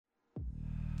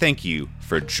thank you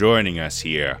for joining us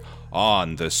here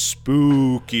on the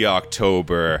Spooky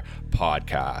October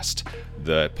podcast.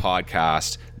 The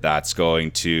podcast that's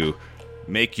going to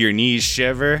make your knees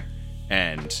shiver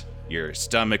and your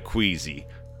stomach queasy.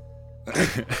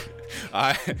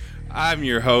 I'm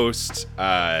your host,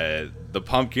 the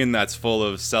pumpkin that's full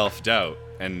of self-doubt,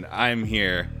 and I'm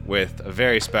here with a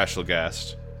very special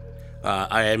guest.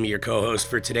 I am your co-host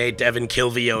for today, Devin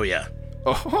Kilvioya.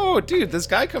 Oh, dude, this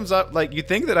guy comes up like you'd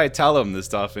think that I tell him this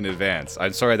stuff in advance.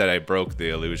 I'm sorry that I broke the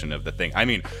illusion of the thing. I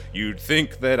mean, you'd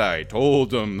think that I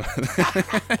told him.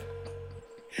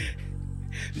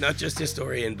 Not just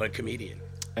historian, but comedian.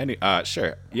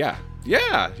 Sure. Yeah,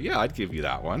 I'd give you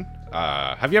that one.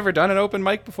 Have you ever done an open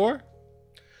mic before?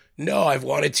 No, I've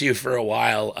wanted to for a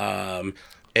while.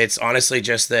 It's honestly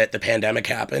just that the pandemic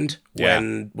happened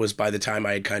was by the time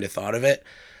I had kind of thought of it.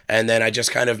 And then I just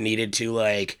kind of needed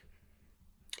to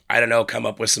come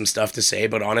up with some stuff to say.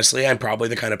 But honestly, I'm probably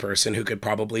the kind of person who could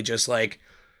probably just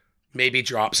maybe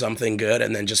drop something good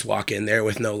and then just walk in there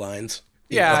with no lines.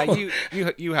 Yeah,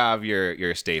 you have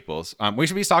your staples. We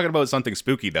should be talking about something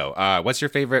spooky though. What's your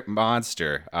favorite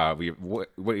monster? What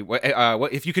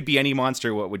if you could be any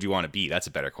monster? What would you want to be? That's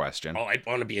a better question. Oh, I'd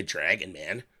want to be a dragon,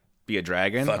 man. Be a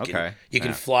dragon? Okay. You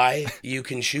can fly. You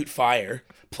can shoot fire.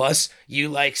 Plus,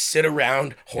 you sit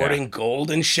around hoarding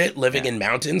gold and shit, living in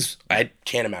mountains. I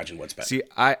can't imagine what's better. See,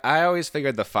 I always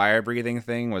figured the fire breathing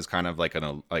thing was kind of like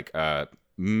a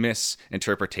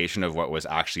misinterpretation of what was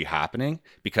actually happening,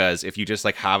 because if you just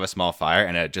have a small fire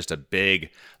and just a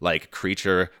big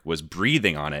creature was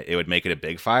breathing on it, it would make it a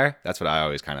big fire. That's what I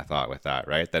always kind of thought with that,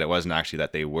 right? That it wasn't actually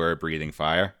that they were breathing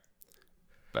fire.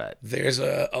 But there's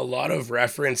a lot of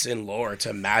reference in lore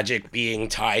to magic being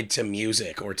tied to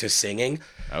music or to singing.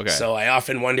 Okay. So I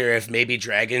often wonder if maybe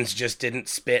dragons just didn't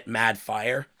spit mad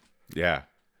fire. Yeah.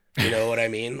 You know what I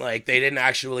mean? They didn't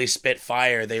actually spit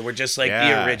fire. They were just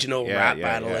the original rap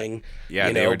battling,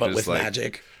 but with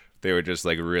magic. They were just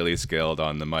really skilled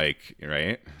on the mic,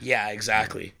 right? Yeah,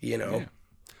 exactly. Yeah.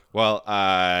 Well,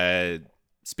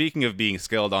 speaking of being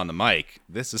skilled on the mic,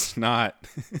 this is not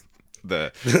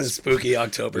the Spooky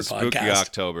October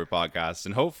podcast.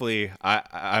 And hopefully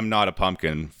I'm not a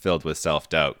pumpkin filled with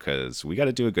self-doubt, because we got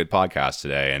to do a good podcast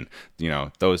today. And,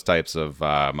 those types of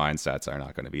mindsets are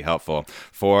not going to be helpful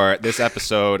for this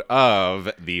episode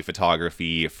of the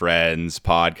Photography Friends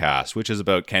podcast, which is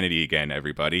about Kennedy again,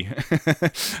 everybody.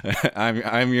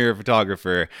 I'm your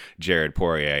photographer, Jared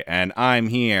Poirier, and I'm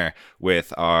here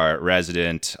with our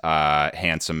resident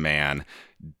handsome man,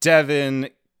 Devin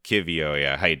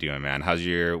Kilvioya. How you doing, man? How's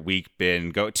your week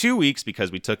been? 2 weeks, because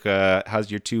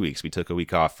how's your 2 weeks? We took a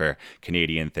week off for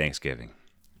Canadian Thanksgiving.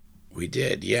 We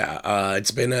did, yeah.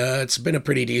 It's been a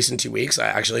pretty decent 2 weeks.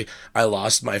 I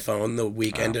lost my phone the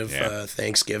weekend of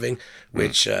Thanksgiving,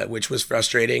 which was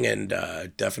frustrating, and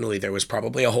definitely there was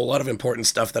probably a whole lot of important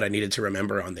stuff that I needed to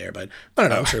remember on there. But I don't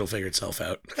know. I'm sure it'll figure itself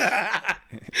out.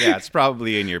 Yeah, it's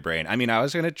probably in your brain. I mean, I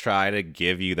was gonna try to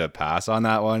give you the pass on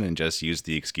that one and just use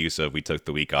the excuse of we took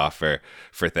the week off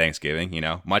for Thanksgiving.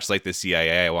 Much like the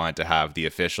CIA, I wanted to have the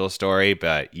official story,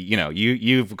 but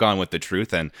you've gone with the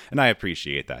truth, and I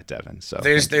appreciate that, Devin. So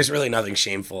there's really nothing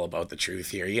shameful about the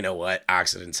truth here. You know what?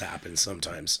 Accidents happen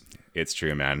sometimes. It's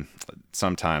true, man.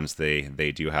 Sometimes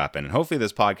they do happen. And hopefully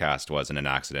this podcast wasn't an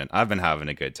accident. I've been having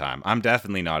a good time. I'm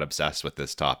definitely not obsessed with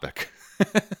this topic.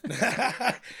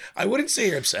 I wouldn't say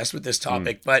you're obsessed with this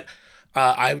topic, but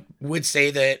I would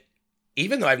say that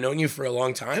even though I've known you for a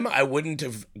long time, I wouldn't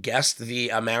have guessed the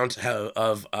amount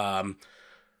of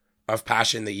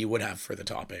passion that you would have for the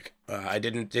topic. I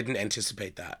didn't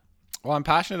anticipate that. Well, I'm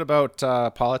passionate about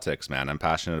politics, man. I'm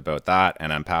passionate about that,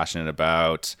 and I'm passionate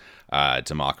about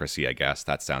democracy, I guess.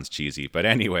 That sounds cheesy. But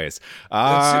anyways.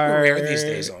 It's super rare these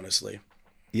days, honestly.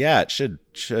 Yeah, it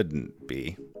shouldn't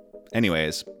be.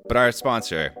 Anyways, but our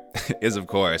sponsor is, of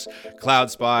course,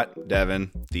 CloudSpot.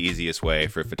 Devin, the easiest way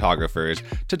for photographers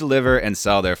to deliver and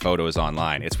sell their photos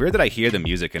online. It's weird that I hear the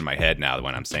music in my head now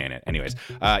when I'm saying it. Anyways,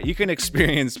 you can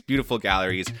experience beautiful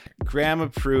galleries,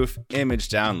 grandma-proof image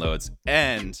downloads,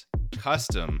 and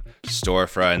custom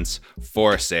storefronts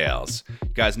for sales. You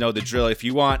guys know the drill. If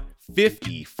you want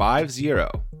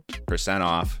 50%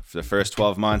 off for the first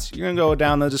 12 months, you're going to go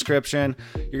down the description.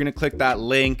 You're going to click that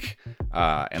link.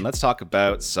 And let's talk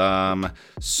about some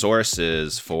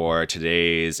sources for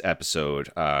today's episode.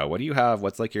 What do you have?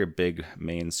 What's your big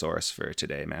main source for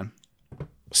today, man?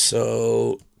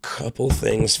 So, couple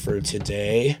things for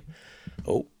today.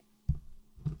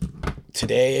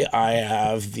 Today I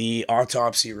have the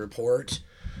autopsy report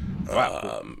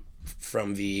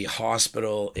from the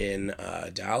hospital in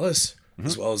Dallas,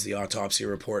 as well as the autopsy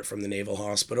report from the Naval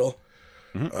Hospital.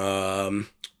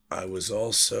 I was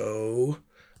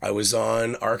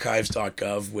on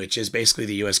archives.gov, which is basically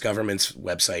the U.S. government's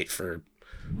website for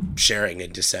sharing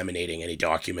and disseminating any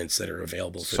documents that are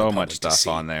available for the So public much to stuff see.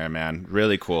 on there, man.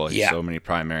 Really cool. Yeah. So many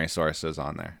primary sources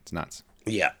on there. It's nuts.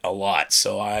 Yeah, a lot.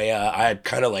 So I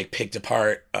kind of like picked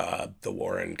apart the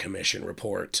Warren Commission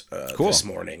report Cool. this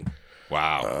morning.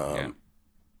 Wow. Yeah.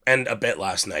 And a bit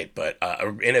last night, but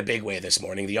in a big way this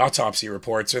morning. The autopsy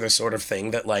reports are the sort of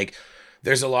thing that, like,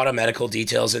 there's a lot of medical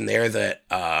details in there that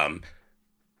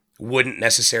wouldn't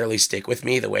necessarily stick with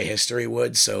me the way history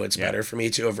would. So it's better for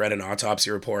me to have read an autopsy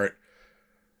report,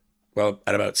 well,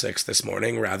 at about 6 this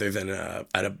morning rather than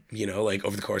like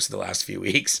over the course of the last few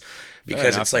weeks,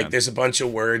 because it's like there's a bunch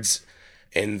of words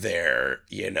in there,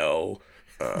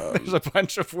 There's a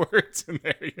bunch of words in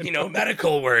there.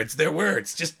 medical words. They're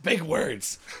words, just big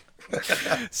words.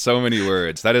 So many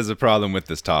words. That is a problem with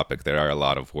this topic. There are a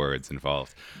lot of words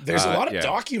involved. There's a lot of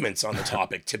documents on the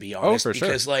topic, to be honest, for sure.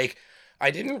 because like I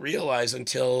didn't realize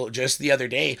until just the other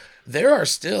day there have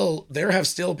still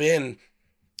been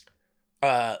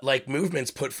like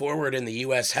movements put forward in the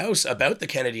U.S. House about the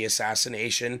Kennedy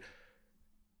assassination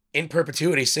in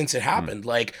perpetuity since it happened.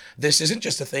 Like, this isn't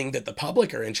just a thing that the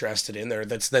public are interested in, or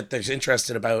that there's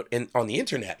interested about on the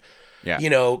internet. Yeah.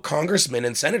 Congressmen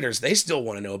and senators, they still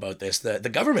want to know about this. The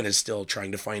government is still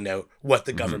trying to find out what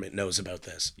the government knows about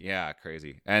this. Yeah,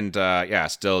 crazy. And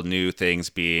still new things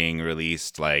being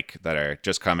released, like, that are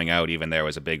just coming out. Even there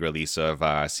was a big release of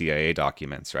CIA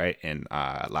documents, right, in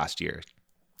last year,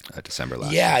 December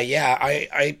last year.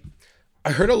 Yeah.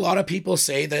 I heard a lot of people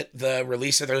say that the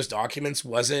release of those documents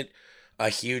wasn't a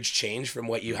huge change from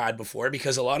what you had before,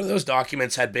 because a lot of those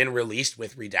documents had been released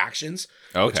with redactions,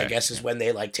 which I guess is when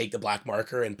they like take the black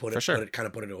marker and put it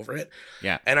over it.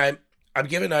 Yeah. And I'm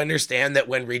given to understand that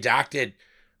when redacted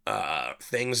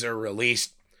things are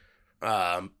released,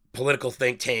 political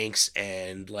think tanks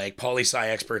and like poli-sci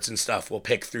experts and stuff will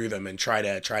pick through them and try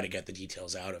to get the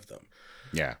details out of them.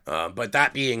 Yeah. But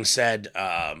that being said,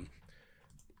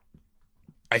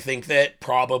 I think that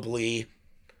probably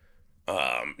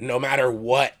no matter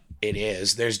what it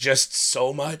is, there's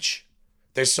so much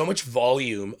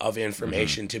volume of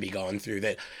information to be gone through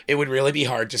that it would really be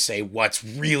hard to say what's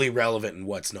really relevant and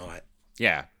what's not.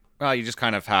 Yeah. Well, you just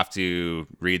kind of have to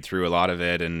read through a lot of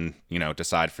it and,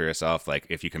 decide for yourself, like,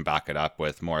 if you can back it up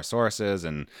with more sources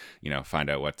and, find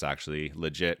out what's actually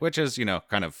legit, which is,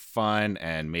 kind of fun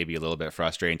and maybe a little bit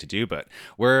frustrating to do. But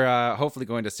we're hopefully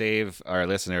going to save our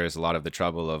listeners a lot of the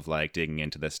trouble of, like, digging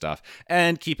into this stuff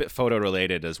and keep it photo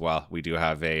related as well. We do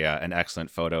have an excellent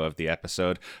photo of the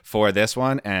episode for this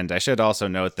one. And I should also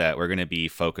note that we're going to be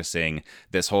focusing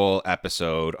this whole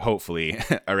episode, hopefully,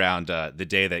 around the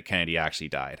day that Kennedy actually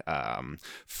died.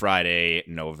 Friday,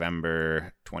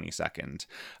 November 22nd.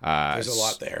 There's a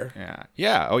lot there.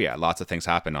 Yeah. Oh, yeah. Lots of things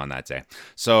happened on that day.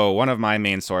 So one of my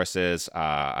main sources,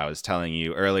 I was telling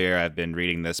you earlier, I've been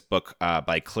reading this book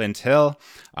by Clint Hill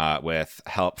with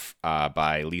help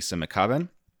by Lisa McCubbin.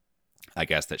 I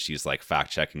guess that she's like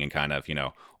fact checking and kind of,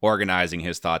 organizing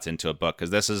his thoughts into a book, because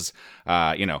this is,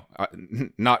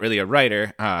 not really a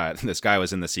writer. This guy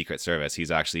was in the Secret Service.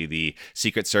 He's actually the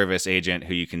Secret Service agent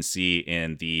who you can see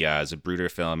in the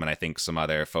Zapruder film, and I think some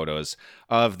other photos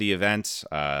of the event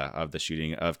of the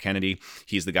shooting of Kennedy.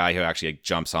 He's the guy who actually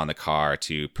jumps on the car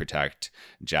to protect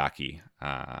Jackie.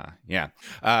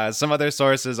 Some other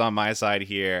sources on my side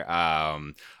here.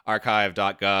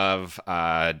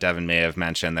 Archive.gov. Devin may have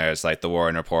mentioned there's like the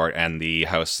Warren Report and the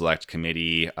House Select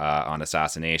Committee on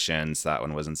Assassinations. That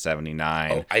one was in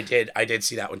 1979. Oh, I did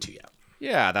see that one too. Yeah.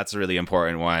 Yeah, that's a really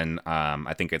important one.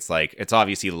 I think it's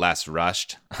obviously less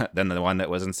rushed than the one that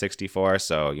was in 1964.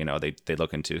 So, they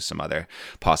look into some other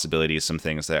possibilities, some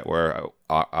things that were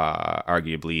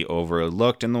arguably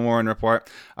overlooked in the Warren Report.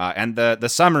 And the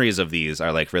summaries of these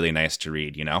are like really nice to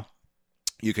read,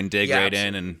 You can dig right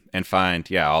in and find,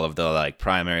 all of the like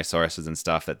primary sources and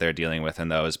stuff that they're dealing with in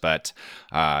those. But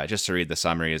just to read the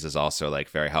summaries is also like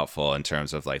very helpful in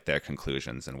terms of like their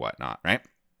conclusions and whatnot, right?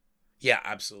 Yeah,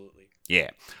 absolutely.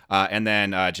 Yeah. And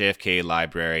then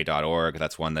jfklibrary.org.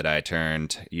 That's one that I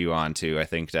turned you on to, I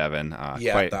think, Devin.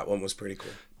 That one was pretty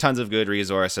cool. Tons of good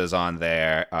resources on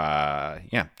there.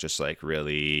 Just like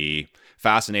really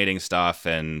fascinating stuff.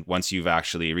 And once you've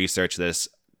actually researched this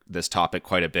topic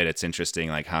quite a bit, it's interesting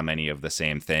like how many of the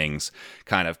same things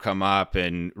kind of come up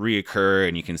and reoccur,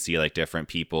 and you can see like different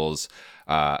people's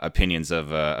opinions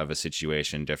of a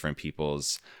situation, different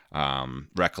people's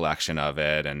recollection of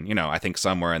it, and I think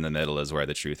somewhere in the middle is where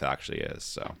the truth actually is.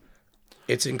 So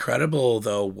it's incredible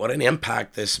though what an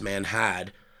impact this man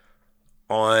had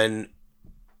on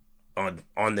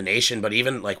on the nation, but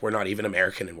even like we're not even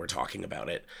American and we're talking about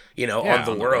it, Yeah, on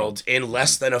the world in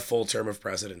less than a full term of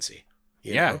presidency.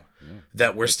 You Yeah. know?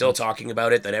 That we're still talking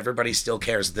about it, that everybody still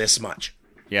cares this much.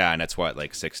 Yeah, and it's what,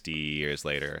 like 60 years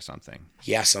later or something.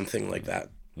 Yeah, something like that.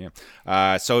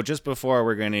 Yeah. So just before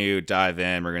we're going to dive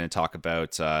in, we're going to talk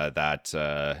about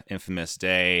that infamous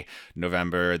day,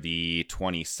 November the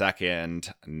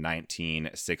 22nd,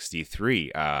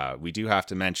 1963. We do have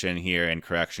to mention here in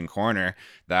Correction Corner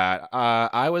that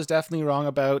I was definitely wrong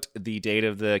about the date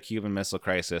of the Cuban Missile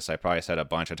Crisis. I probably said a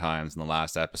bunch of times in the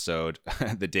last episode,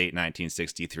 the date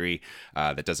 1963.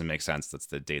 That doesn't make sense. That's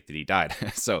the date that he died.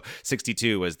 So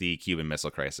 62 was the Cuban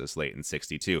Missile Crisis, late in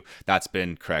 62. That's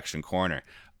been Correction Corner.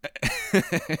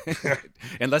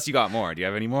 Unless you got more. Do you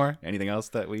have any more? Anything else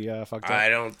that we fucked up? I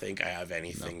don't think I have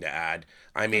anything to add.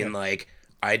 I mean, like,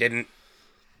 I didn't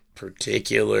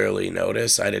particularly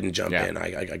notice. I didn't jump in.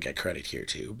 I get credit here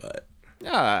too, but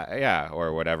yeah,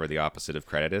 or whatever the opposite of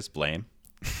credit is, blame.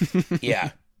 Yeah.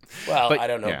 Well, But, I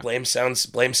don't know. yeah. Blame sounds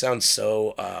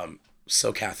so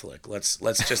Catholic. Let's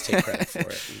just take credit for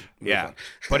it. And move Yeah. on.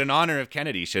 But in honor of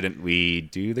Kennedy, shouldn't we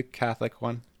do the Catholic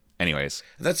one? Anyways.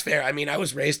 That's fair. I mean, I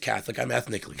was raised Catholic. I'm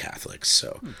ethnically Catholic,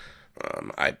 so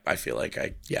I feel like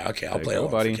I'll play along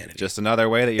buddy. for Kennedy. Just another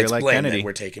way that you're It's like blame, Kennedy. then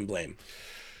we're taking blame.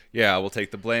 Yeah, we'll take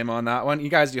the blame on that one. You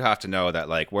guys do have to know that,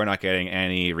 like, we're not getting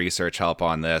any research help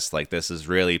on this. Like, this is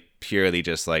really purely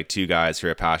just, like, two guys who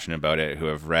are passionate about it, who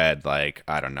have read, like,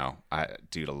 I don't know,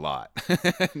 dude, a lot.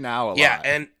 Now a lot.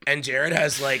 Yeah, and Jared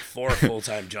has like 4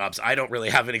 full-time jobs. I don't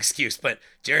really have an excuse, but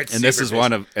Jared's and this super is busy.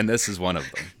 one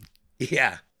of them.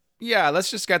 Yeah. Yeah, let's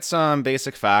just get some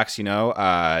basic facts,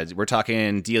 We're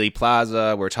talking Dealey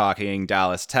Plaza, we're talking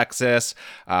Dallas, Texas.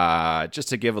 Just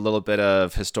to give a little bit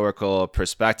of historical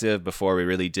perspective before we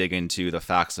really dig into the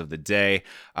facts of the day.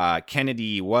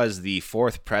 Kennedy was the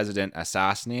 4th president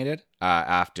assassinated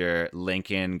after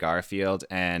Lincoln, Garfield,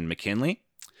 and McKinley.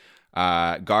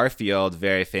 Garfield,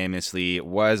 very famously,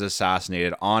 was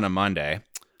assassinated on a Monday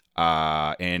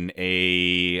in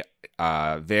a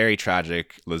very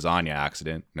tragic lasagna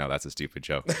accident. No, that's a stupid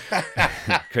joke.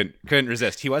 couldn't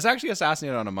resist. He was actually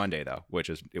assassinated on a Monday though, which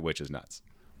is nuts.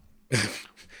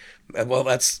 Well,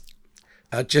 that's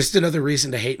just another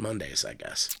reason to hate Mondays, I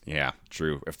guess. Yeah,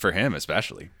 true. For him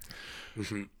especially.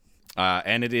 Mm-hmm.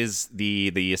 And it is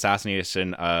the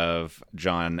assassination of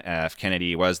John F.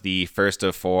 Kennedy was the first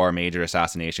of 4 major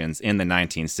assassinations in the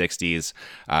 1960s.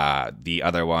 The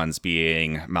other ones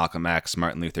being Malcolm X,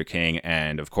 Martin Luther King,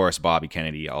 and of course Bobby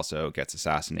Kennedy also gets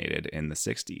assassinated in the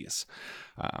 60s.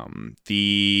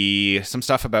 Some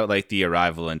stuff about like the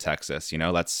arrival in Texas.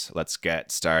 Let's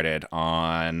get started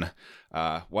on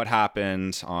what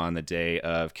happened on the day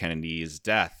of Kennedy's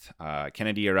death.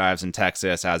 Kennedy arrives in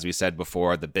Texas. As we said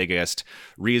before, the biggest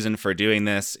reason for doing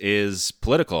this is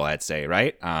political, I'd say,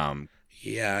 right?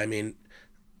 Yeah, I mean,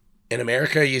 in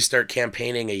America, you start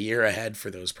campaigning a year ahead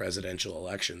for those presidential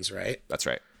elections, right? That's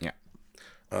right. Yeah.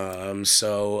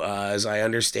 So as I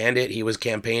understand it, he was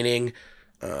campaigning.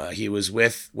 He was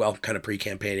kind of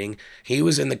pre-campaigning. He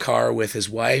was in the car with his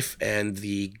wife and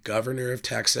the governor of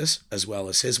Texas, as well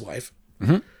as his wife.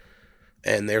 Mm-hmm.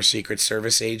 And their Secret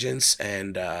Service agents,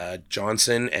 and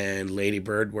Johnson and Lady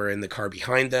Bird were in the car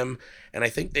behind them. And I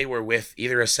think they were with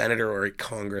either a senator or a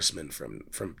congressman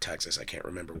from Texas. I can't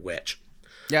remember which.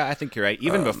 Yeah, I think you're right.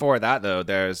 Even before that, though,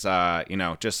 there's,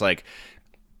 just like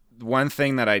one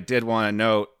thing that I did want to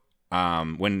note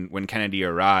when Kennedy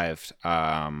arrived,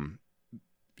 on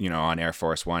Air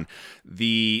Force One,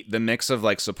 the mix of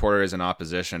like supporters and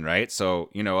opposition, right? So,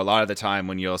 a lot of the time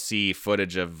when you'll see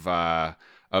footage of the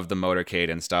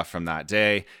motorcade and stuff from that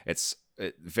day, it's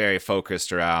very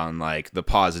focused around like the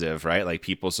positive, right? Like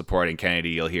people supporting Kennedy,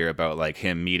 you'll hear about like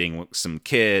him meeting some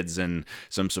kids and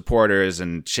some supporters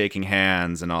and shaking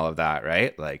hands and all of that,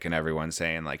 right? Like, and everyone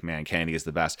saying like, man, Kennedy is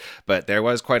the best. But there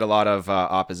was quite a lot of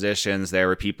oppositions. There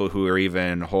were people who were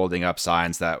even holding up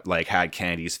signs that like had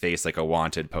Kennedy's face, like a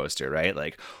wanted poster, right?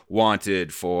 Like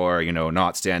wanted for,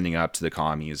 not standing up to the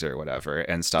commies or whatever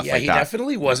and stuff like that. Yeah, he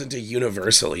definitely wasn't a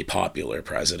universally popular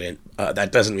president.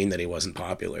 That doesn't mean that he wasn't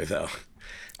popular though.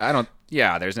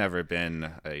 There's never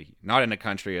been not in a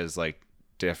country as like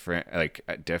different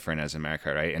as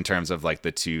America, right? In terms of like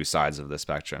the two sides of the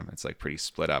spectrum, it's like pretty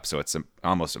split up. So it's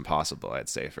almost impossible, I'd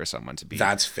say, for someone to be.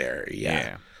 That's fair.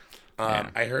 Yeah.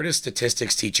 I heard a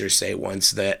statistics teacher say once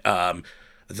that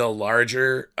the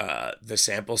larger the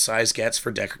sample size gets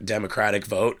for Democratic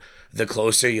vote, the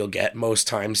closer you'll get most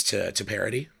times to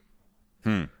parity.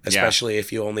 Especially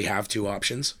if you only have 2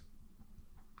 options.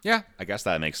 Yeah, I guess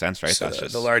that makes sense, right? So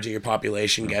That's the larger your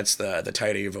population gets, the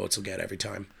tighter your votes will get every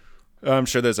time. I'm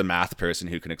sure there's a math person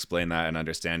who can explain that and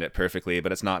understand it perfectly,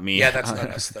 but it's not me. Yeah, that's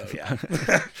not us though. Yeah.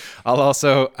 I'll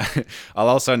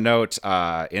also note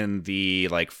in the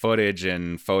like footage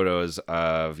and photos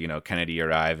of Kennedy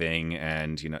arriving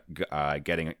and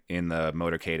getting in the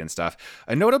motorcade and stuff,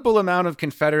 a notable amount of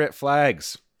Confederate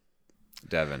flags.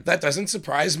 Devin, that doesn't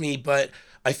surprise me, but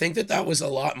I think that was a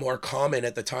lot more common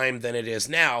at the time than it is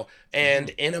now, and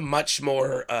in a much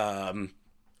more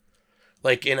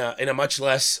in a much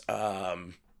less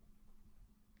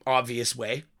obvious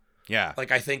way. Yeah.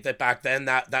 Like I think that back then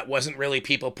that wasn't really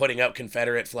people putting out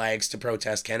Confederate flags to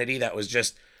protest Kennedy. It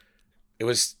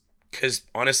was because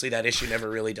honestly that issue never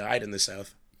really died in the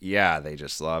South. Yeah, they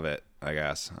just love it, I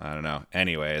guess. I don't know.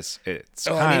 Anyways, it's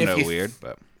kind of weird,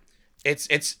 but it's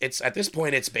at this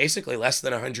point it's basically less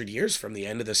than 100 years from the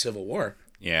end of the Civil War.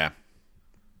 Yeah.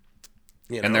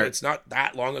 And it's not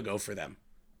that long ago for them.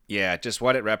 Yeah, just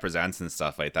what it represents and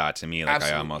stuff like that to me, like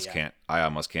Absolutely, I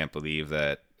almost can't believe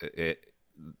that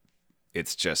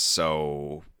it's just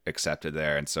so accepted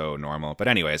there and so normal. But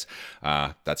anyways,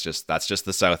 that's just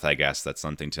the South, I guess. That's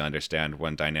something to understand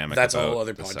one dynamic. That's about a whole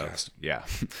other the podcast. South. Yeah.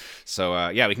 So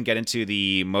we can get into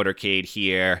the motorcade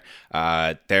here.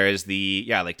 There is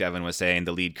like Devin was saying,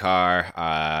 the lead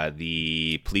car,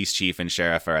 the police chief and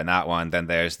sheriff are in that one. Then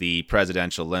there's the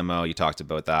presidential limo. You talked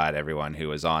about that, everyone who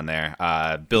was on there.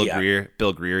 Bill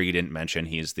Greer, you didn't mention.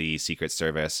 He's the Secret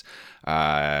Service,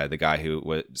 the guy who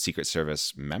was Secret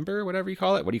Service member, whatever you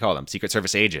call it. What do you call them? Secret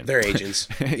Service agent. They're agents.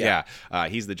 Yeah.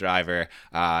 He's the driver.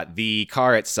 The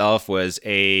car itself was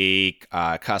a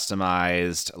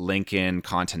customized Lincoln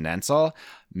Continental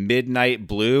midnight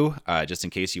blue, just in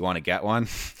case you want to get one.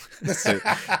 So you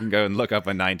can go and look up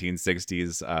a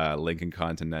 1960s Lincoln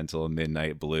Continental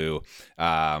midnight blue.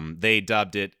 They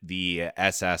dubbed it the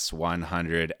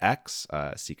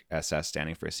SS-100X, SS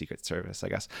standing for Secret Service, I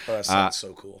guess. Oh, that sounds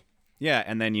so cool. Yeah,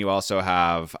 and then you also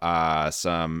have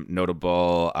some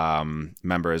notable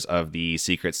members of the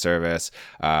Secret Service,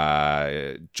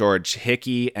 George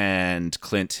Hickey and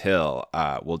Clint Hill.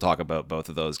 We'll talk about both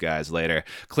of those guys later.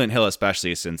 Clint Hill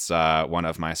especially, since one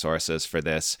of my sources for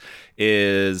this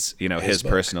is, his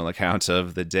personal account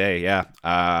of the day. Yeah,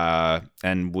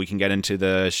 and we can get into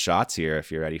the shots here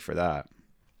if you're ready for that.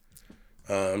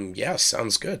 Yeah,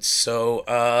 sounds good.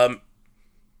 So,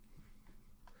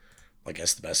 I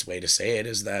guess the best way to say it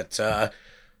is that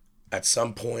at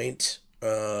some point,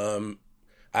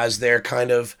 as they're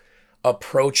kind of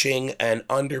approaching an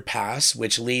underpass,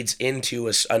 which leads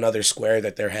into another square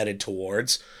that they're headed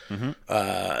towards,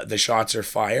 the shots are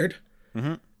fired.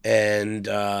 And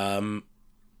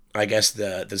I guess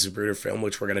the Zapruder film,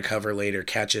 which we're going to cover later,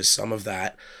 catches some of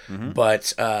that.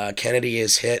 But Kennedy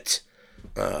is hit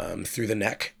through the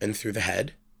neck and through the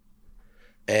head.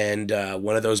 And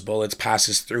one of those bullets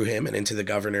passes through him and into the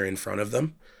governor in front of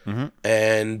them.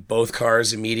 And both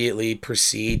cars immediately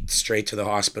proceed straight to the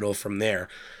hospital from there.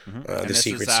 The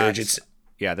Secret Surgeons.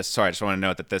 Yeah, sorry, I just want to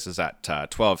note that this is at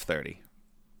 12:30.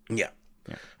 Yeah.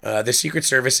 The Secret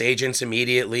Service agents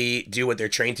immediately do what they're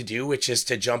trained to do, which is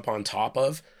to jump on top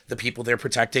of the people they're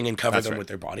protecting and cover them with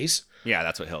their bodies. Yeah,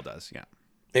 that's what Hill does. Yeah.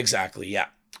 Exactly, yeah.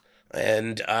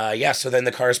 And so then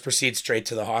the cars proceed straight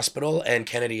to the hospital, and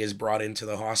Kennedy is brought into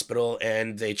the hospital,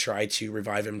 and they try to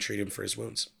revive him, treat him for his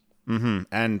wounds.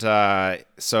 And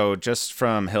so just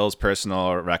from Hill's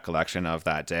personal recollection of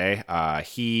that day,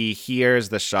 he hears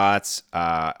the shots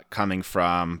coming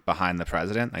from behind the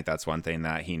president. Like, that's one thing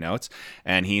that he notes.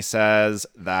 And he says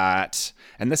that,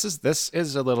 and this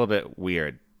is a little bit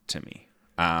weird to me.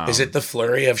 Is it the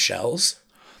flurry of shells?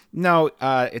 No,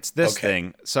 it's this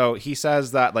thing. So he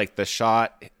says that like the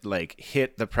shot like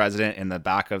hit the president in the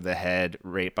back of the head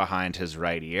right behind his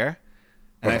right ear.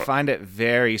 And I find it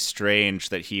very strange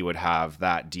that he would have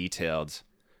that detailed.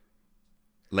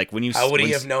 Like when you How would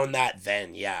he have known that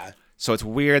then? Yeah. So it's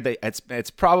weird that it's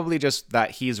probably just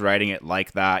that he's writing it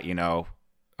like that,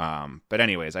 But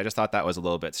anyways, I just thought that was a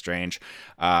little bit strange.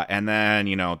 And then,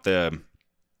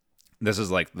 this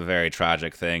is like the very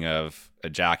tragic thing of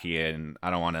Jackie, and I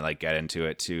don't want to like get into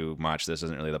it too much. This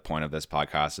isn't really the point of this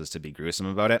podcast, is to be gruesome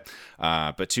about it.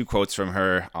 But two quotes from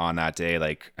her on that day,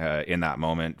 like in that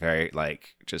moment, very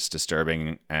like just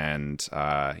disturbing and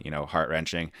heart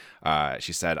wrenching.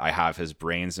 She said, "I have his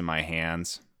brains in my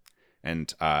hands,"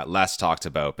 and less talked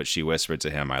about, but she whispered to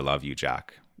him, "I love you,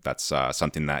 Jack." That's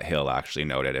something that Hill actually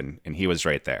noted, and he was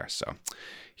right there, so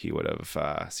he would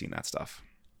have seen that stuff.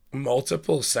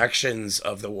 Multiple sections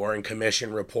of the Warren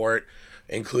Commission report,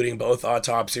 including both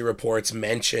autopsy reports,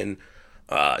 mention,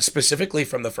 specifically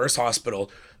from the first hospital,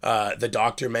 the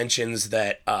doctor mentions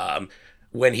that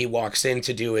when he walks in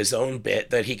to do his own bit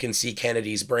that he can see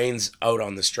Kennedy's brains out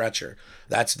on the stretcher.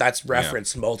 That's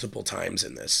referenced multiple times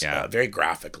in this, very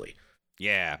graphically.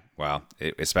 Yeah, well,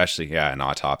 especially in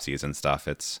autopsies and stuff,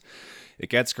 it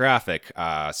gets graphic.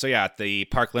 So yeah, at the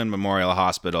Parkland Memorial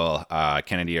Hospital,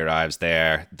 Kennedy arrives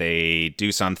there. They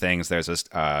do some things. There's this,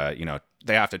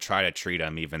 they have to try to treat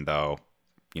him, even though,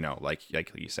 like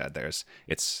you said,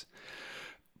 it's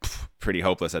pretty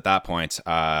hopeless at that point.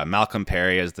 Malcolm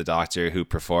Perry is the doctor who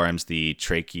performs the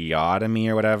tracheotomy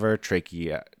or whatever,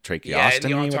 tracheostomy. Yeah, in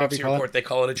the autopsy report, they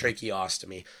call it a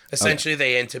tracheostomy. Essentially,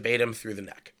 they intubate him through the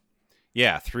neck.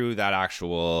 Yeah, through that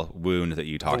actual wound that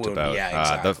you talked about. Yeah,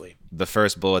 exactly. The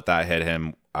first bullet that hit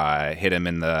him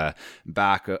in the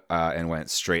back and went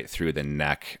straight through the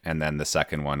neck, and then the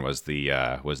second one was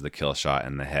the kill shot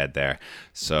in the head there.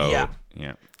 So yeah.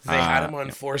 They had him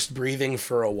on forced breathing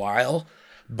for a while,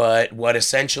 but what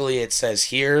essentially it says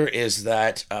here is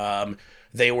that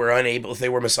they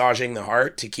were massaging the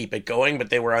heart to keep it going, but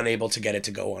they were unable to get it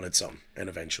to go on its own, and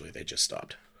eventually they just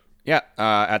stopped. Yeah,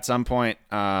 at some point,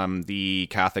 the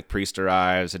Catholic priest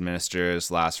arrives, administers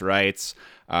last rites.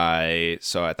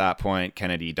 So at that point,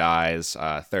 Kennedy dies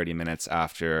 30 minutes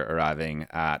after arriving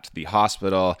at the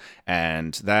hospital.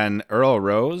 And then Earl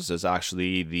Rose is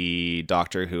actually the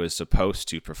doctor who is supposed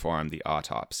to perform the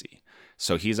autopsy.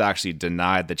 So he's actually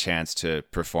denied the chance to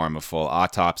perform a full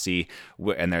autopsy.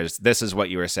 And this is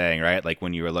what you were saying, right? Like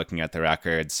when you were looking at the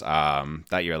records,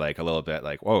 that you're like a little bit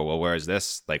like, whoa, well, where is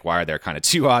this? Like, why are there kind of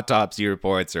two autopsy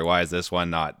reports, or why is this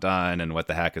one not done? And what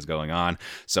the heck is going on?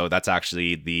 So that's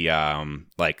actually the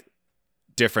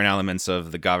different elements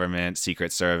of the government,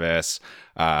 Secret Service,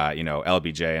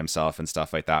 LBJ himself and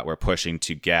stuff like that. Were pushing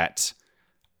to get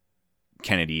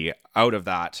Kennedy out of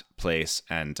that place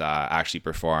and actually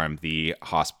perform the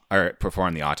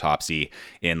autopsy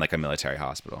in like a military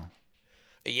hospital.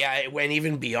 Yeah, it went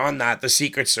even beyond that. The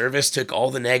Secret Service took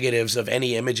all the negatives of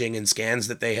any imaging and scans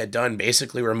that they had done,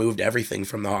 basically removed everything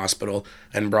from the hospital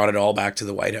and brought it all back to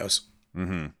the White House.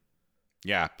 Mm-hmm.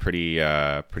 Yeah, pretty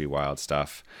wild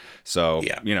stuff. So,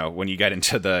 when you get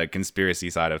into the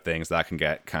conspiracy side of things, that can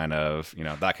get kind of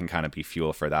be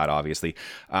fuel for that, obviously.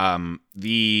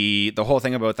 The whole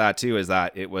thing about that too is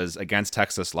that it was against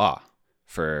Texas law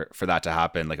for that to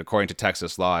happen. Like, according to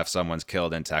Texas law, if someone's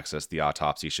killed in Texas, the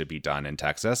autopsy should be done in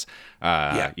Texas.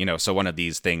 So one of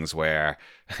these things where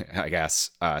I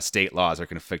guess state laws are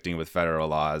conflicting with federal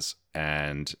laws,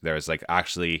 and there's like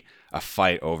actually a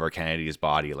fight over Kennedy's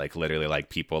body, like literally like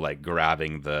people like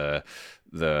grabbing the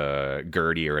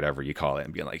Gertie or whatever you call it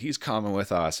and being like, he's coming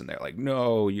with us, and they're like,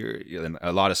 no, you're and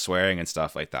a lot of swearing and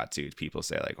stuff like that too. People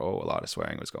say like, oh, a lot of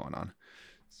swearing was going on.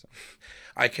 So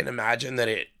I can imagine that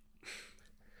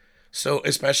so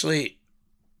especially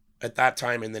at that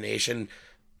time in the nation,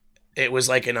 it was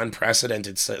like an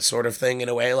unprecedented sort of thing in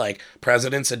a way. Like,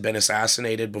 presidents had been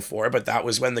assassinated before, but that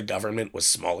was when the government was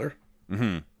smaller.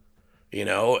 Mm-hmm.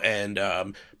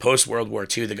 And post World War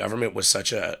II, the government was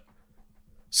it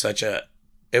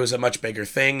was a much bigger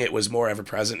thing. It was more ever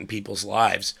present in people's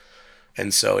lives.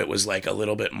 And so it was like a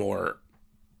little bit more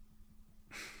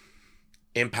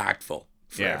impactful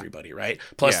for everybody, right?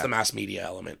 Plus the mass media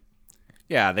element.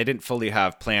 Yeah, they didn't fully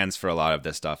have plans for a lot of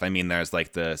this stuff. I mean, there's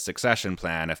like the succession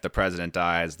plan. If the president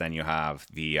dies, then you have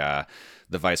the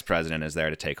vice president is there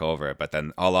to take over. But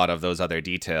then a lot of those other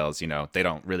details, they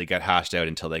don't really get hashed out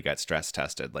until they get stress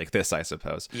tested, like this, I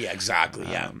suppose. Yeah, exactly.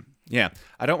 Yeah.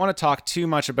 I don't want to talk too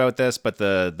much about this, but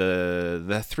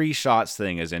the 3 shots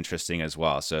thing is interesting as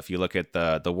well. So if you look at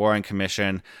the Warren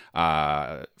Commission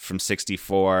from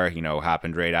 1964,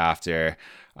 happened right after.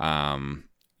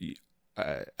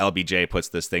 LBJ puts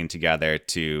this thing together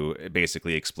to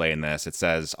basically explain this. It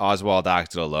says Oswald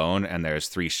acted alone, and there's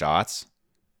 3 shots,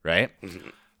 right?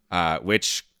 Mm-hmm.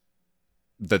 Which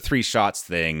the 3 shots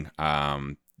thing,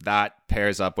 that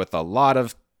pairs up with a lot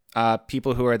of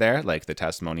people who are there, like the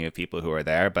testimony of people who are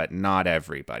there, but not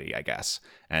everybody, I guess.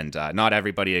 And not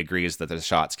everybody agrees that the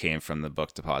shots came from the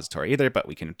book depository either, but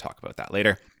we can talk about that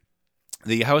later.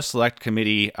 The House Select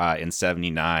Committee in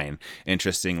 1979,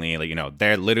 interestingly,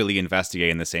 they're literally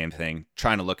investigating the same thing,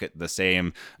 trying to look at the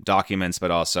same documents, but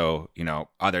also,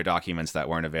 other documents that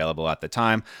weren't available at the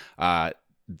time.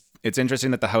 It's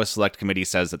interesting that the House Select Committee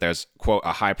says that there's, quote,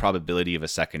 a high probability of a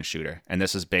second shooter. And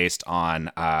this is based on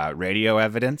radio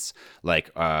evidence, like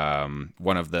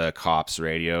one of the cops'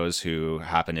 radios who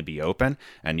happened to be open,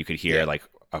 and you could hear like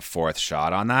a 4th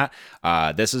shot on that.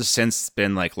 This has since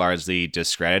been like largely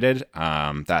discredited,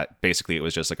 that basically it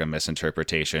was just like a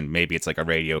misinterpretation. Maybe it's like a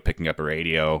radio picking up a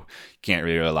radio. Can't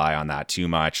really rely on that too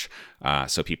much.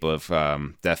 So people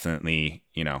have definitely,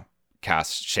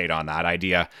 cast shade on that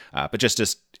idea. But just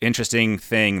this interesting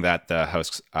thing that the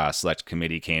House Select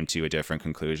Committee came to a different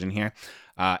conclusion here.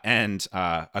 And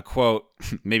a quote,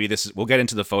 maybe we'll get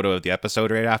into the photo of the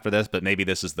episode right after this, but maybe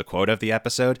this is the quote of the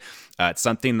episode. It's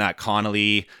something that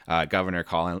Connolly, Governor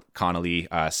Connolly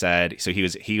said. So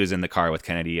he was in the car with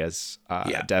Kennedy, as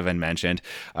Devin mentioned,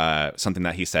 something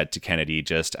that he said to Kennedy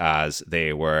just as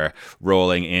they were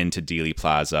rolling into Dealey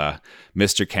Plaza.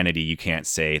 Mr. Kennedy, you can't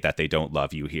say that they don't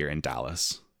love you here in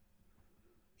Dallas.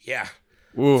 Yeah.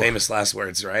 Ooh. Famous last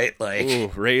words, right? Like,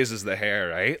 ooh, raises the hair,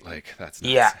 right? Like, that's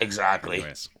nuts. Yeah, exactly.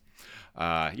 Anyways.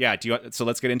 So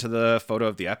let's get into the photo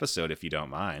of the episode, if you don't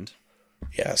mind.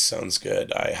 Yeah, sounds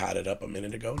good. I had it up a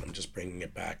minute ago, and I'm just bringing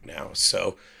it back now.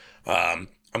 So, I'm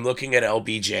looking at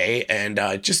LBJ, and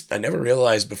I never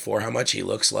realized before how much he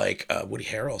looks like Woody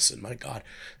Harrelson. My God.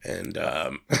 And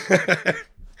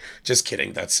just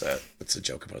kidding. That's a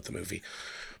joke about the movie.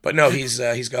 But no, he's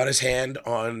got his hand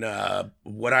on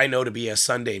what I know to be a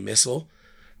Sunday Missal,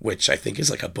 which I think is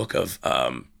like a book of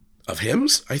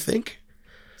hymns, I think.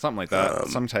 Something like that.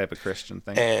 Some type of Christian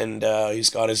thing. And he's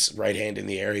got his right hand in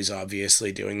the air. He's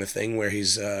obviously doing the thing where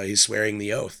he's swearing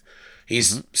the oath.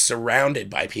 He's surrounded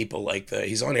by people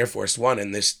he's on Air Force One,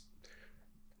 and this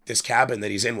cabin that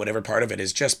he's in, whatever part of it,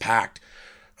 is just packed.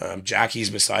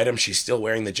 Jackie's beside him. She's still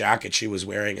wearing the jacket she was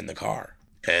wearing in the car.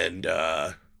 And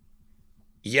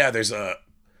there's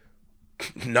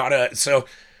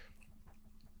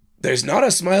not a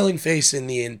smiling face in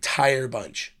the entire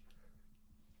bunch.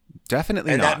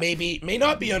 Definitely and not. And that may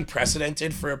not be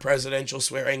unprecedented for a presidential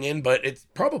swearing in, but it's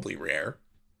probably rare.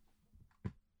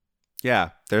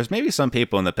 Yeah, there's maybe some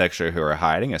people in the picture who are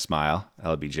hiding a smile.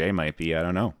 LBJ might be, I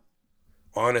don't know.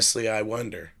 Honestly, I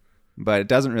wonder. But it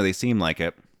doesn't really seem like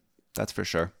it. That's for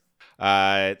sure.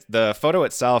 The photo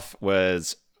itself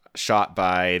was shot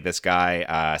by this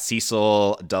guy,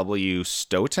 Cecil W.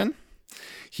 Stoughton.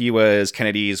 He was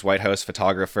Kennedy's White House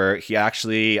photographer. He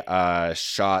actually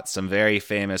shot some very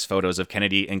famous photos of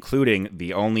Kennedy, including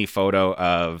the only photo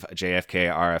of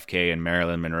JFK, RFK, and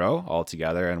Marilyn Monroe all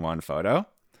together in one photo,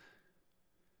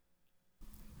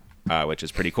 which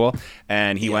is pretty cool.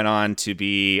 And he went on to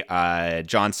be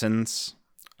Johnson's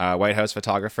White House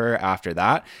photographer after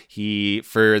that.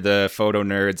 For the photo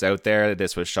nerds out there,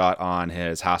 this was shot on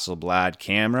his Hasselblad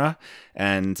camera.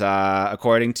 And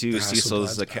according to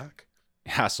Cecil's account,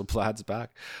 Hasselblad's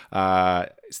back.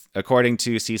 According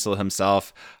to Cecil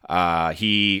himself,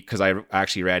 because I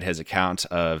actually read his account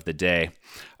of the day,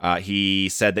 he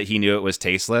said that he knew it was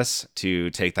tasteless to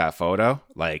take that photo,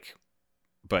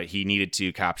 but he needed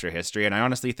to capture history. And I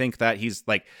honestly think that he's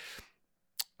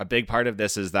a big part of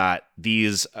this is that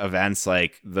these events,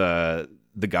 like the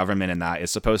government and that,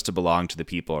 is supposed to belong to the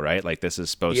people, right? Like, this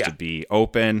is supposed to be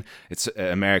open.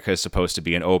 America is supposed to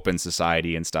be an open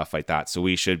society and stuff like that. So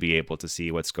we should be able to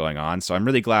see what's going on. So I'm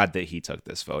really glad that he took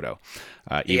this photo.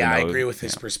 I agree with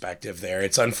his perspective there.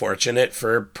 It's unfortunate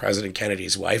for President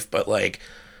Kennedy's wife, but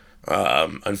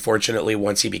unfortunately,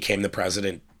 once he became the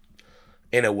president,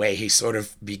 in a way, he sort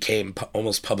of became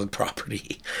almost public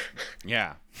property.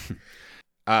 Yeah.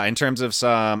 In terms of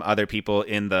some other people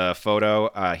in the photo,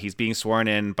 he's being sworn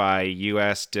in by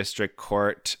U.S. District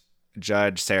Court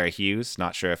Judge Sarah Hughes.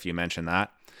 Not sure if you mentioned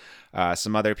that.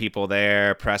 Some other people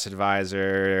there, press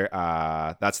advisor.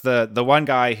 That's the one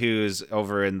guy who's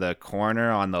over in the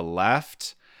corner on the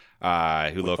left, who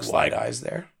with looks the wide eyes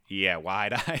there. Yeah,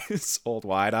 wide eyes, old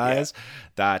wide eyes. Yeah.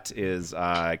 That is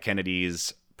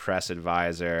Kennedy's press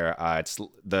advisor. It's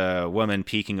the woman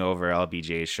peeking over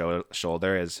LBJ's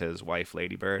shoulder is his wife,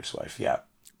 Lady Bird. His wife, yeah.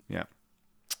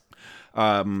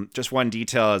 Just one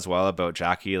detail as well about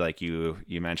Jackie, like you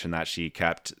mentioned that she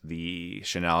kept the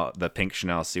pink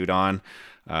Chanel suit on,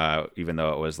 even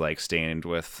though it was stained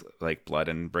with blood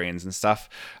and brains and stuff.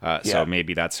 So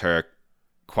maybe that's her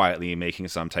quietly making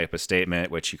some type of statement,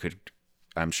 which you could,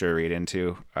 I'm sure, read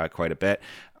into quite a bit.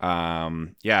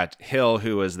 Hill,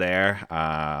 who was there,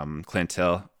 Clint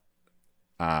Hill,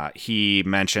 he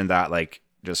mentioned that,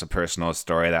 just a personal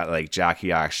story, that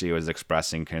Jackie actually was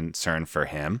expressing concern for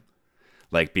him,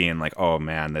 being oh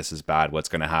man, this is bad, what's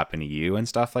going to happen to you and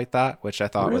stuff like that, which I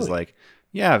thought was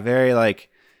very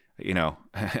in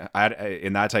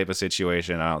that type of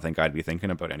situation, I don't think I'd be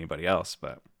thinking about anybody else.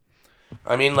 But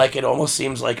I mean, it almost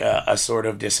seems like a sort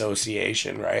of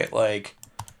dissociation, right?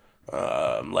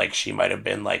 She might have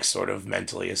been sort of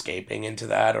mentally escaping into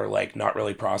that, or not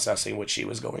really processing what she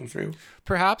was going through.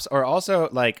 Perhaps, or also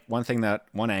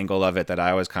one angle of it that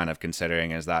I was kind of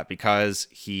considering is that because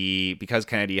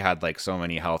Kennedy had so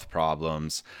many health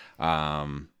problems,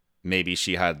 maybe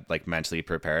she had mentally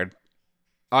prepared.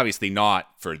 Obviously not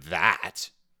for that,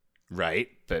 right?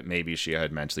 but maybe she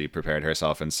had mentally prepared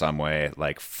herself in some way,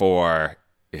 like for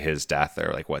his death,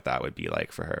 or like what that would be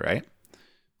like for her, right?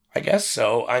 I guess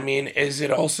so. I mean, is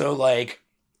it also like,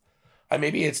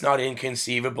 maybe it's not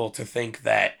inconceivable to think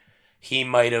that he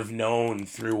might have known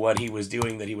through what he was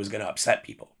doing that he was going to upset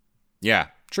people. Yeah,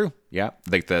 true. Yeah,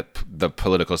 like the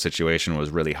political situation was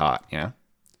really hot. Yeah,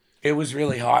 It was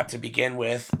really hot to begin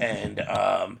with, and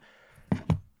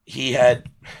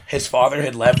his father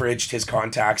had leveraged his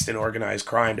contacts in organized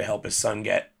crime to help his son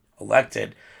get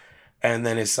elected, and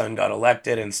then his son got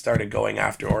elected and started going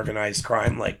after organized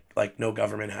crime like no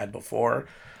government had before.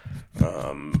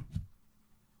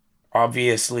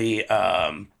 Obviously,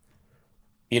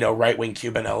 right-wing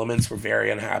Cuban elements were very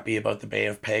unhappy about the Bay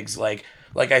of Pigs. Like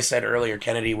I said earlier,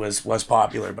 Kennedy was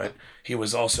popular, but he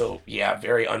was also,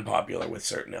 very unpopular with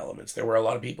certain elements. There were a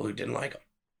lot of people who didn't like him.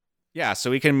 Yeah,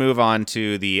 so we can move on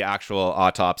to the actual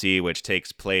autopsy, which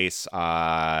takes place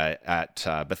at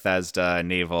Bethesda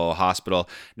Naval Hospital.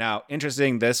 Now,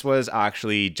 interesting, this was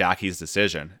actually Jackie's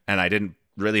decision, and I didn't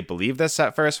really believe this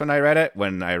at first when I read it.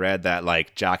 When I read that,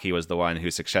 like, Jackie was the one who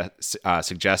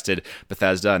suggested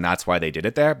Bethesda, and that's why they did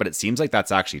it there. But it seems like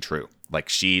that's actually true. Like,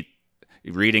 she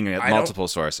reading at multiple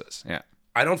sources. Yeah,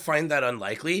 I don't find that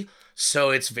unlikely. So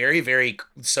it's very, very...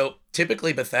 So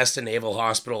typically Bethesda Naval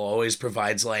Hospital always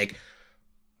provides, like,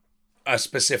 a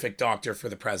specific doctor for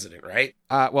the president, right?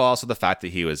 Well, also the fact that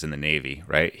he was in the Navy,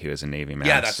 right? He was a Navy man.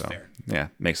 Yeah, that's fair. Yeah,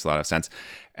 makes a lot of sense.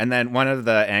 And then one of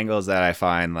the angles that I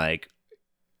find, like,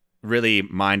 really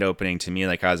mind-opening to me,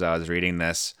 like, as I was reading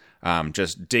this,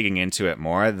 just digging into it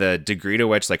more, the degree to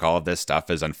which, like, all of this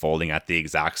stuff is unfolding at the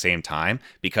exact same time,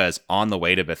 because on the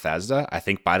way to Bethesda, I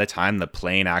think by the time the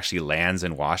plane actually lands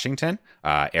in Washington,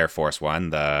 Air Force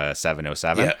One, the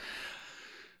 707,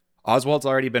 Oswald's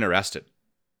already been arrested.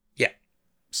 Yeah.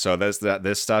 So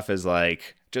this stuff is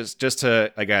like, just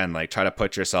to, again, like, try to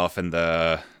put yourself in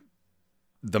the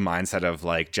mindset of,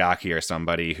 like, Jackie or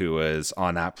somebody who was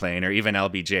on that plane, or even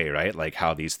LBJ, right? Like,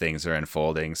 how these things are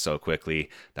unfolding so quickly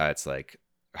that it's like,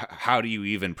 how do you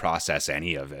even process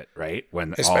any of it, right?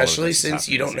 When especially since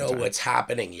you don't know what's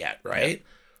happening yet, right? Yeah.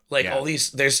 Like, all these,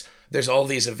 there's all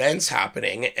these events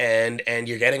happening, and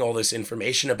you're getting all this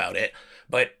information about it,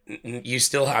 but you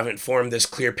still haven't formed this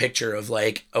clear picture of,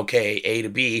 like, okay, A to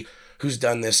B, who's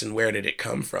done this and where did it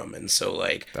come from? And so,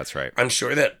 like, that's right. I'm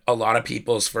sure that a lot of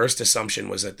people's first assumption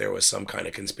was that there was some kind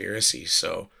of conspiracy.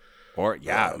 So, or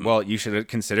well, you should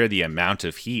consider the amount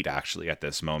of heat actually at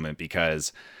this moment,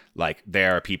 because, like,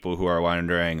 there are people who are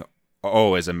wondering,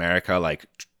 oh, is America, like,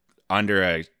 under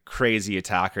a crazy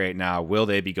attack right now? Will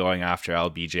they be going after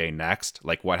LBJ next?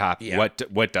 Like, what happen? Yeah.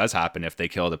 What does happen if they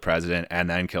kill the president and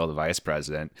then kill the vice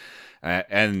president?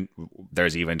 And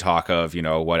there's even talk of,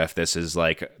 what if this is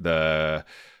like the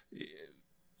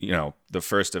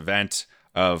first event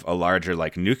of a larger,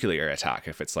 like, nuclear attack?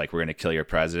 If it's like, we're going to kill your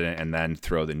president and then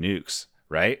throw the nukes,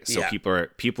 right? So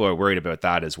people are worried about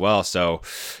that as well. So,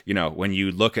 when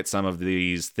you look at some of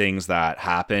these things that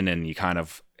happen, and you kind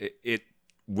of, it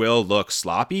will look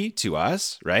sloppy to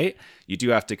us, right? You do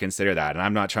have to consider that. And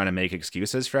I'm not trying to make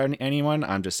excuses for anyone.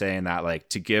 I'm just saying that, like,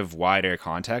 to give wider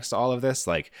context to all of this,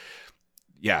 like,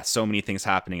 so many things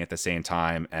happening at the same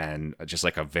time, and just,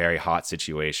 like, a very hot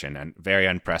situation, and very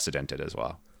unprecedented as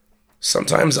well.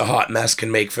 Sometimes a hot mess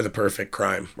can make for the perfect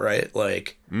crime, right?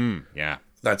 Like,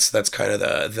 that's kind of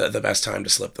the best time to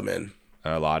slip them in.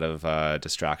 A lot of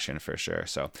distraction for sure.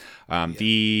 So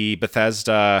the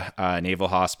Bethesda Naval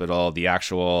Hospital, the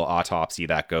actual autopsy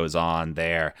that goes on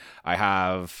there, I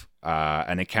have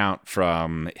an account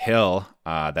from Hill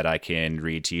that I can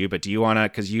read to you. But do you want to,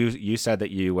 because you said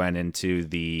that you went into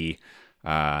the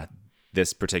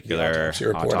this particular autopsy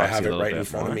report. I have it right in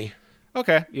front of me.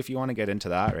 Okay, if you want to get into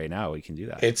that right now, we can do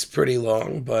that. It's pretty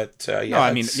long, but No,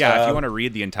 I mean, if you want to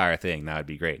read the entire thing, that would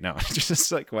be great. No,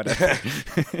 just like whatever.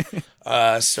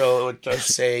 So it does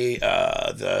say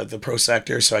the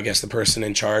prosector, so I guess the person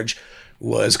in charge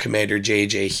was Commander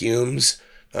J.J. Humes,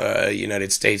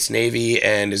 United States Navy,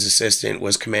 and his assistant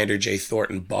was Commander J.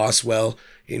 Thornton Boswell,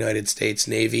 United States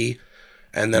Navy.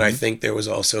 And then I think there was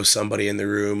also somebody in the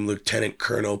room, Lieutenant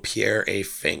Colonel Pierre A.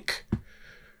 Fink.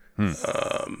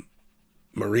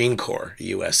 Marine Corps,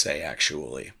 USA,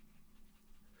 actually.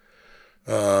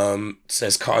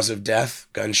 Says cause of death,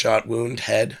 gunshot wound,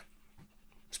 head.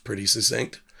 It's pretty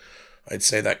succinct. I'd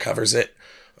say that covers it.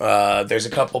 There's a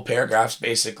couple paragraphs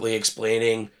basically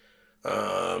explaining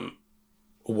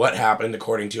what happened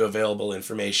according to available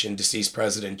information. Deceased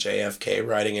President JFK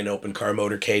riding an open car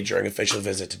motorcade during official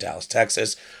visit to Dallas,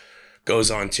 Texas.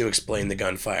 goes on to explain the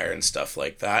gunfire and stuff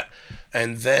like that.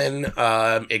 And then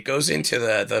it goes into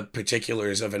the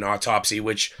particulars of an autopsy,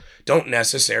 which don't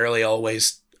necessarily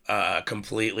always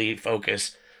completely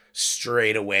focus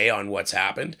straight away on what's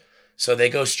happened. So they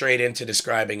go straight into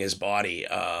describing his body.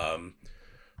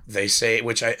 They say,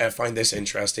 which I find this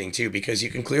interesting too, because you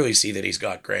can clearly see that he's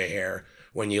got gray hair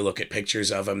when you look at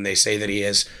pictures of him. They say that he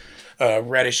has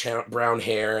reddish brown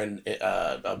hair and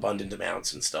abundant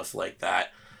amounts and stuff like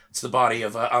that. It's the body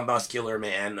of a muscular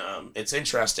man. It's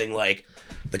interesting, like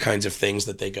the kinds of things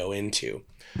that they go into.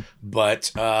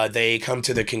 But they come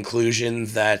to the conclusion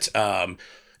that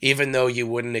even though you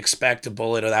wouldn't expect a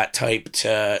bullet of that type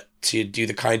to do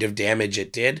the kind of damage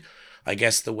it did, I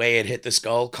guess the way it hit the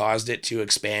skull caused it to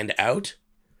expand out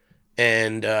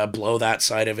and blow that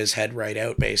side of his head right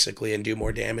out, basically, and do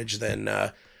more damage than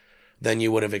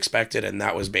you would have expected. And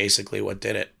that was basically what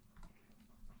did it.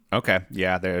 Okay.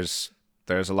 Yeah, there's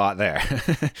a lot there.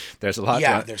 There's a lot.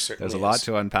 Yeah, there's a lot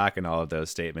to unpack in all of those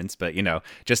statements. But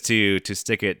just to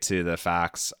stick it to the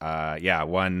facts.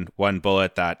 One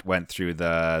bullet that went through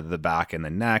the back and the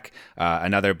neck.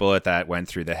 Another bullet that went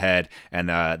through the head, and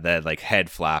the like head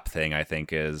flap thing, I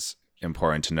think, is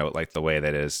important to note, like the way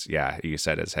that is, you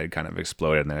said his head kind of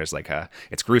exploded, and there's like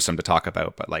it's gruesome to talk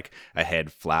about, but like a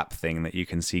head flap thing that you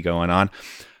can see going on.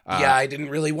 I didn't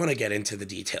really want to get into the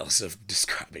details of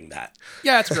describing that.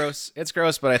 Yeah, it's gross. It's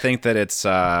gross, but I think that it's,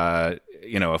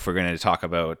 if we're going to talk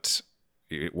about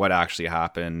what actually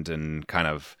happened and kind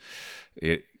of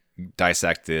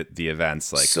dissect the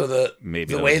events, like, so the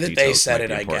way that they said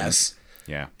it, I guess,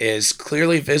 is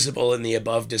clearly visible in the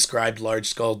above described large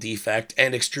skull defect,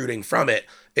 and extruding from it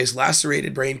is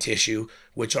lacerated brain tissue,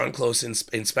 which on close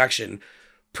inspection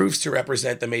proves to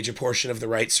represent the major portion of the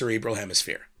right cerebral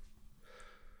hemisphere.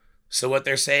 So what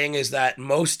they're saying is that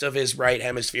most of his right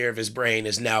hemisphere of his brain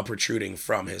is now protruding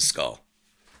from his skull.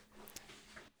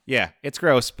 Yeah, it's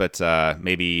gross, but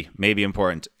maybe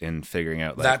important in figuring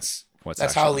out, like,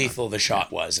 that's how lethal the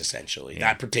shot was, essentially.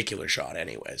 That particular shot,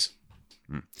 anyways.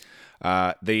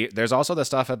 There's also the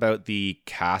stuff about the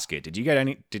casket. Did you get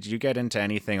into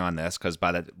anything on this? Because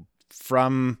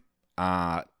from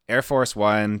Air Force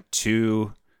One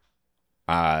to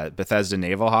Bethesda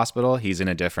Naval Hospital, he's in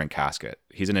a different casket.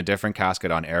 He's in a different casket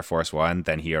on Air Force One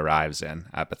than he arrives in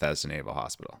at Bethesda Naval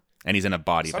Hospital, and he's in a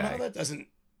body bag. Somehow that doesn't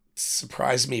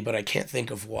surprise me, but I can't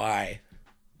think of why.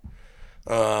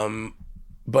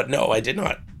 But no, I did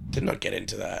not get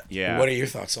into that. Yeah. What are your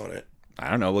thoughts on it? I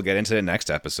don't know. We'll get into it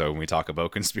next episode when we talk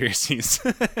about conspiracies.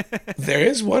 There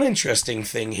is one interesting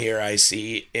thing here I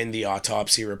see in the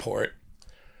autopsy report.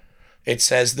 It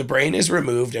says the brain is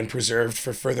removed and preserved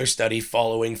for further study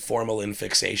following formal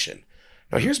infixation.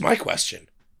 Now, here's my question.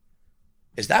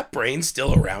 Is that brain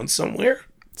still around somewhere?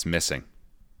 It's missing.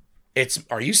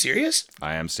 Are you serious?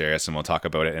 I am serious, and we'll talk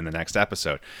about it in the next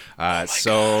episode. God.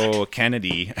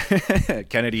 Kennedy's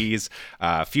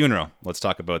funeral. Let's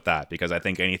talk about that, because I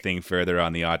think anything further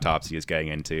on the autopsy is getting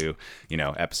into,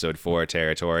 episode 4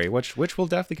 territory, which we'll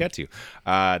definitely get to.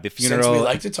 The funeral. Since we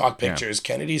like to talk pictures,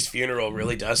 Kennedy's funeral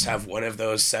really does have one of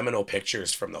those seminal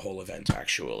pictures from the whole event,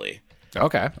 actually.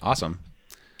 Okay, awesome.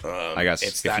 I guess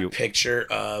it's that picture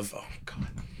of, oh God.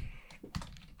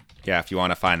 Yeah, if you want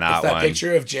to find that one. It's that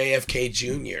picture of JFK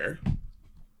Jr.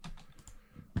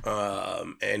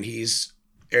 And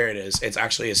there it is. It's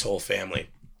actually his whole family.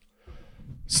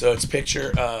 So it's a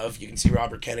picture of, you can see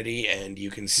Robert Kennedy and you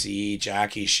can see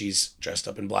Jackie. She's dressed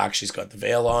up in black. She's got the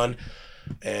veil on.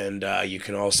 And you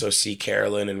can also see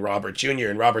Carolyn and Robert Jr.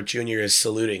 And Robert Jr. is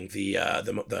saluting the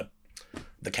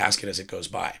casket as it goes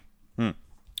by.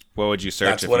 What would you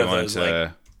search What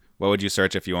would you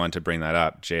search if you wanted to bring that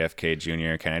up? JFK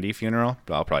Jr. Kennedy funeral?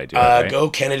 But I'll probably do that. Right? Go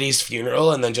Kennedy's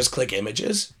funeral and then just click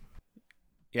images.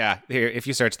 Yeah, here, if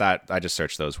you search that, I just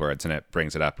search those words and it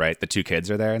brings it up, right? The 2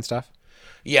 kids are there and stuff?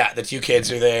 Yeah, the 2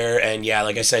 kids are there. And yeah,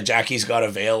 like I said, Jackie's got a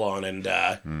veil on and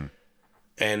the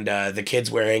kid's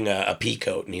wearing a pea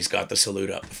coat and he's got the salute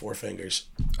up, the 4 fingers.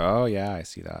 Oh, yeah, I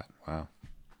see that. Wow.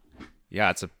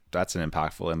 Yeah, that's an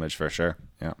impactful image for sure.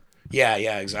 Yeah.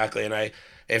 Yeah, exactly. And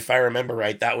if I remember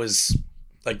right, it was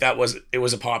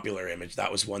a popular image.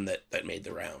 That was one that made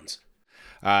the rounds.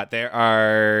 There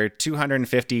are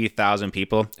 250,000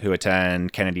 people who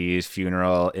attend Kennedy's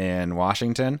funeral in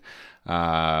Washington.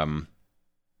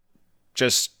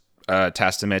 Just a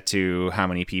testament to how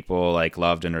many people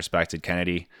loved and respected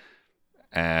Kennedy,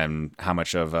 and how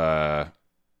much of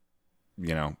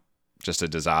just a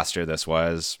disaster this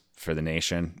was for the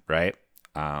nation, right?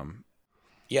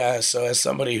 Yeah, so as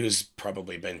somebody who's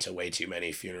probably been to way too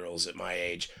many funerals at my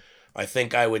age, I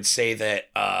think I would say that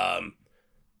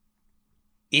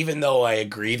even though I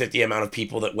agree that the amount of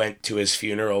people that went to his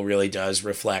funeral really does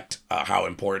reflect how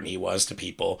important he was to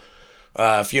people.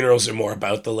 Funerals are more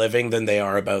about the living than they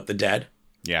are about the dead.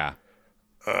 Yeah.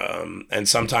 And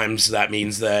sometimes that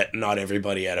means that not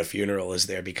everybody at a funeral is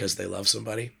there because they love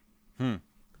somebody.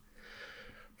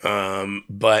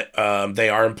 But they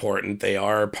are important. They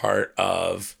are part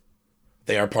of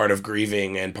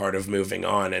grieving and part of moving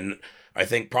on. And I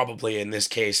think probably in this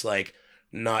case, like,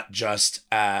 not just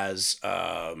as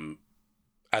a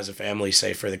family,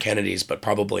 say for the Kennedys, but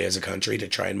probably as a country to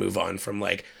try and move on from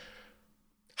like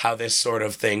how this sort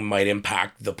of thing might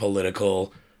impact the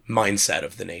political mindset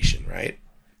of the nation, right?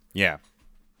 Yeah.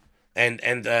 And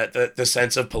the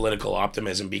sense of political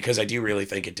optimism, because I do really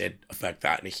think it did affect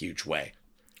that in a huge way.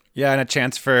 Yeah, and a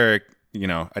chance for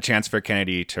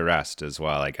Kennedy to rest as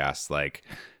well, I guess. Like,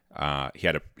 he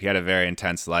had a very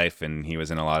intense life, and he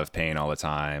was in a lot of pain all the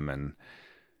time, and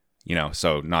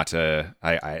so not to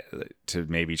to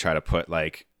maybe try to put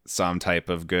like some type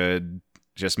of good,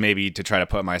 just maybe to try to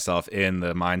put myself in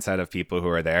the mindset of people who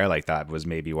are there. Like, that was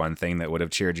maybe one thing that would have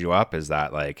cheered you up, is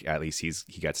that like at least he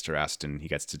gets to rest and he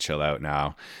gets to chill out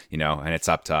now, and it's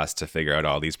up to us to figure out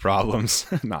all these problems,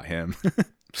 not him.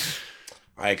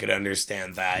 I could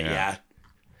understand that. Yeah.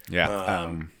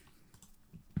 Yeah.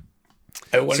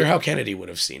 I wonder how Kennedy would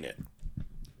have seen it.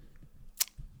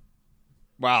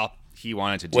 Well, he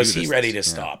wanted to do Was this. he ready to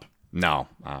stop? No,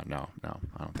 I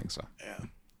don't think so.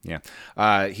 Yeah.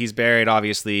 Yeah. He's buried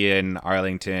obviously in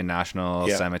Arlington National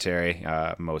Yeah. Cemetery.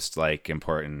 Most like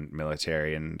important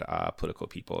military and political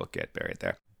people get buried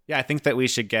there. Yeah, I think that we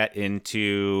should get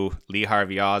into Lee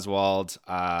Harvey Oswald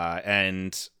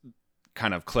and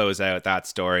kind of close out that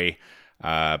story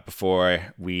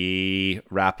before we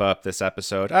wrap up this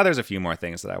episode. There's a few more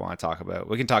things that I want to talk about.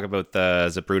 We can talk about the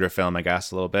Zapruder film, I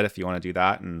guess, a little bit if you want to do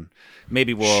that, and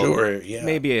maybe we'll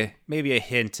maybe a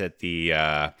hint at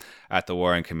the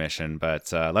Warren Commission.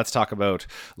 But let's talk about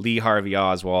Lee Harvey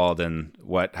Oswald and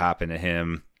what happened to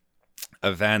him.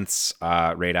 Events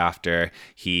right after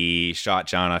he shot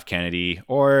John F. Kennedy,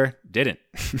 or didn't,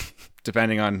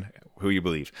 depending on who you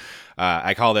believe.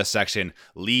 I call this section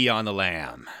Lee on the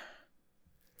Lam.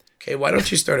 Okay, why don't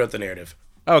you start out the narrative?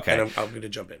 Okay. And I'm going to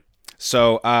jump in.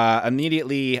 So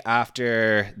immediately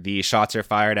after the shots are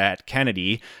fired at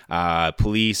Kennedy,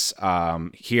 police,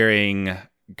 hearing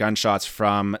gunshots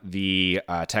from the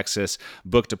Texas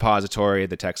Book Depository,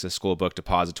 the Texas School Book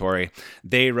Depository,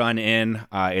 they run in.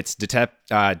 It's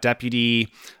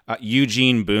Deputy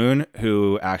Eugene Boone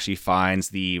who actually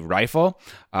finds the rifle.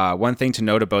 One thing to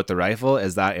note about the rifle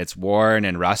is that it's worn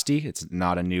and rusty. It's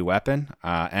not a new weapon.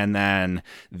 And then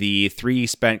the 3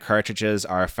 spent cartridges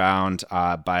are found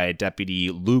by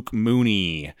Deputy Luke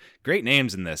Mooney. Great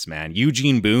names in this, man.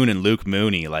 Eugene Boone and Luke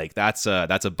Mooney. Like, that's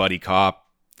a buddy cop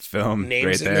film. Names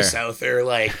right in there. the South are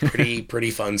like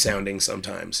pretty fun sounding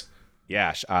sometimes.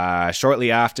 Yeah. Shortly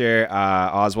after,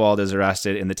 Oswald is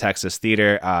arrested in the Texas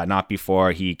Theater, not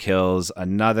before he kills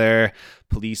another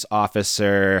police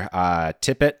officer,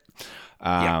 Tippit.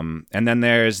 And then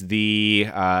there's the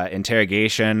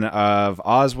interrogation of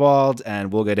Oswald,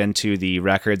 and we'll get into the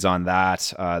records on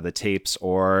that, the tapes,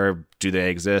 or do they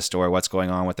exist, or what's going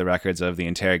on with the records of the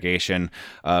interrogation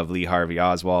of Lee Harvey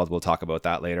Oswald. We'll talk about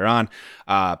that later on.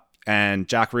 And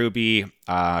Jack Ruby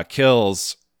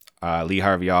kills Lee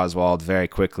Harvey Oswald very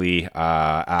quickly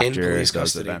after those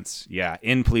custody. events. Yeah,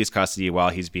 in police custody while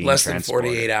he's being less than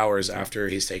transported. 48 hours after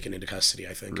he's taken into custody,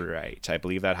 I think. Right. I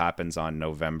believe that happens on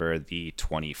November the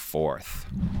 24th.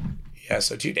 Yeah,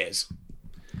 so 2 days.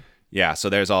 Yeah, so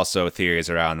there's also theories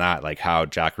around that, like how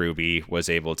Jack Ruby was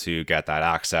able to get that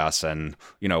access, and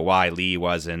why Lee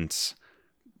wasn't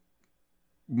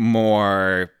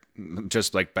more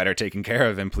just like better taken care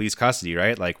of in police custody,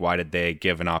 right? Like, why did they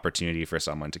give an opportunity for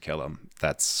someone to kill him?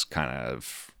 That's kind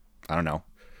of, I don't know.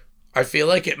 I feel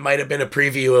like it might have been a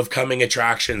preview of coming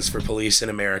attractions for police in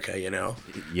America,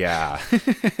 Yeah.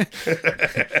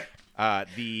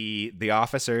 The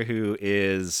officer who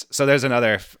is, so there's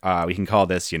another, we can call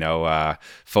this,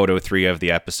 photo 3 of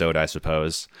the episode, I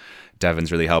suppose.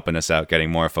 Devin's really helping us out getting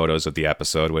more photos of the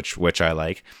episode, which I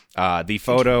like. The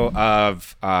photo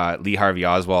of Lee Harvey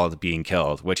Oswald being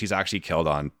killed, which he's actually killed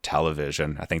on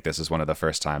television. I think this is one of the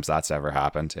first times that's ever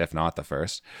happened, if not the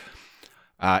first.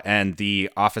 And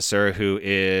the officer who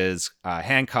is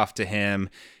handcuffed to him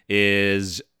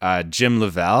is Jim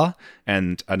Lavelle,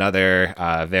 and another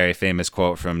very famous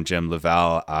quote from Jim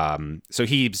Lavelle. So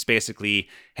he's basically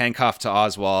handcuffed to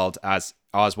Oswald as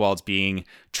Oswald's being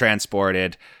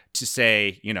transported to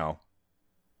say,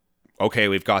 okay,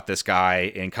 we've got this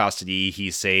guy in custody.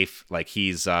 He's safe. Like,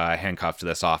 he's handcuffed to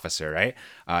this officer, right?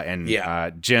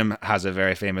 Jim has a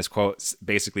very famous quote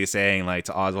basically saying, like,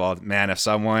 to Oswald, man, if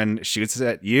someone shoots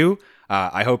at you,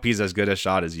 I hope he's as good a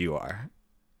shot as you are.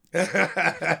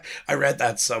 I read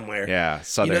that somewhere. Yeah.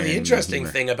 Southern the interesting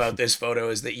humor. thing about this photo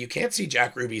is that you can't see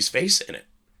Jack Ruby's face in it.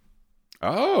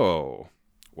 Oh,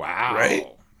 wow. Right?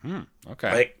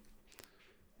 Okay. Like,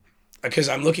 because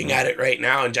I'm looking at it right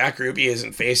now and Jack Ruby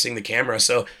isn't facing the camera.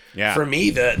 So for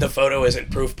me, the photo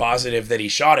isn't proof positive that he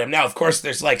shot him. Now, of course,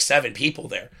 there's like 7 people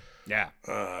there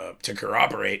to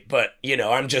corroborate. But,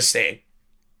 I'm just saying.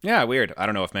 Yeah, weird. I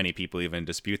don't know if many people even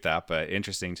dispute that, but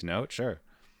interesting to note. Sure.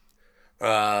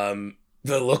 The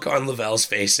look on Lavelle's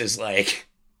face is like...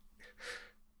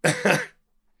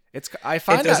 I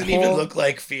find it doesn't even look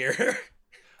like fear.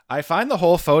 I find the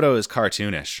whole photo is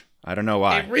cartoonish. I don't know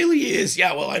why. It really is.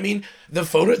 Yeah, well, I mean, the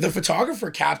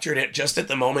photographer captured it just at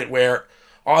the moment where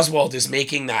Oswald is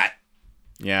making that.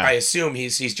 Yeah. I assume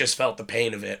he's just felt the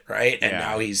pain of it, right? And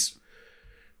now he's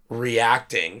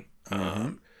reacting.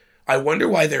 I wonder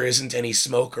why there isn't any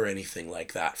smoke or anything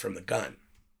like that from the gun.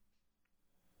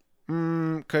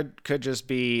 Could just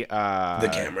be the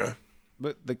camera.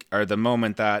 But the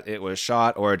moment that it was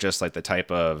shot, or just like the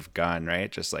type of gun,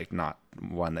 right? Just like not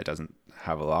one that doesn't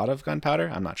have a lot of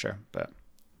gunpowder. I'm not sure, but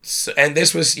and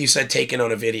this was, you said, taken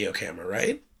on a video camera,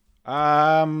 right?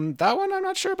 That one I'm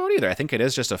not sure about either. I think it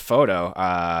is just a photo.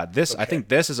 I think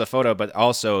this is a photo, but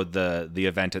also the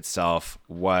event itself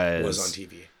was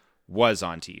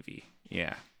on TV.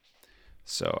 Yeah.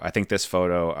 So I think this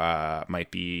photo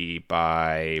might be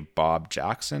by Bob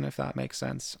Jackson, if that makes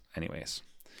sense. Anyways.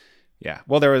 Yeah.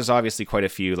 Well, there was obviously quite a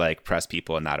few like press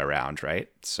people in that around, right?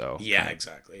 So yeah,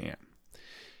 exactly. Yeah.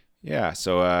 Yeah.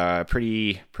 So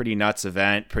pretty nuts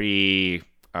event, pretty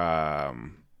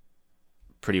wild.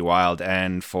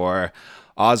 And for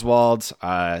Oswald,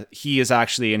 he is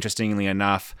actually, interestingly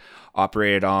enough,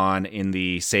 operated on in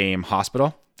the same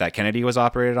hospital that Kennedy was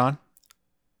operated on.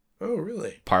 Oh,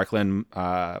 really? Parkland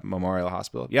Memorial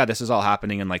Hospital. Yeah, this is all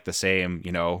happening in like the same,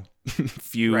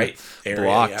 few area,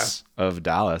 blocks of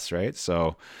Dallas, right?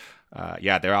 So,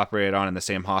 they're operated on in the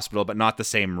same hospital, but not the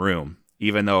same room,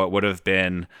 even though it would have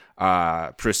been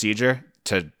procedure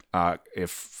to,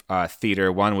 if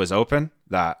Theater 1 was open,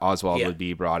 that Oswald would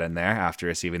be brought in there after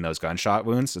receiving those gunshot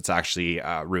wounds. It's actually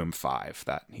room 5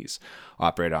 that he's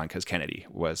operated on, because Kennedy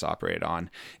was operated on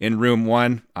in room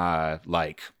 1, a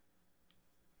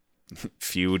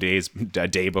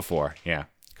day before. Yeah,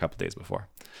 a couple days before.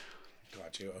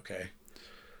 Got you. Okay.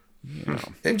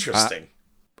 Interesting.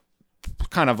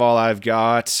 Kind of all I've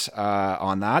got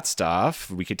on that stuff.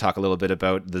 We could talk a little bit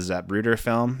about the Zapruder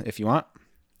film if you want.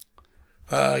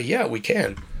 Yeah, we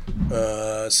can.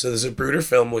 So the Zapruder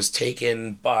film was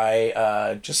taken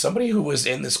by just somebody who was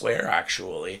in the square,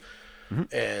 actually.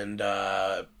 And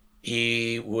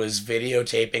he was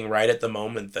videotaping right at the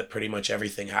moment that pretty much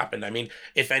everything happened. I mean,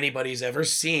 if anybody's ever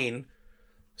seen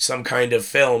some kind of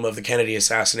film of the Kennedy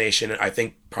assassination, I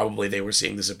think probably they were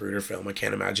seeing the Zapruder film. I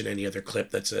can't imagine any other clip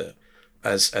that's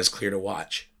as clear to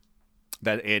watch.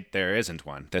 There isn't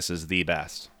one. This is the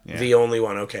best. Yeah. The only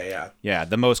one. Okay, yeah. Yeah,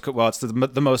 the most it's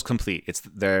the most complete. It's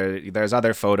there's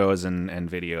other photos and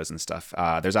videos and stuff.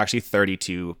 There's actually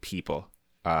 32 people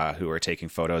who are taking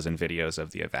photos and videos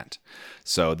of the event.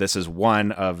 So this is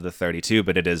one of the 32,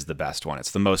 but it is the best one.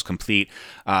 It's the most complete,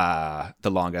 the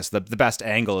longest, the best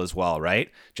angle as well,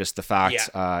 right? Just the fact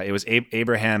it was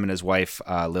Abraham and his wife,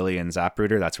 Lillian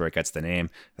Zapruder. That's where it gets the name.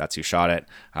 That's who shot it.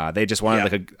 They just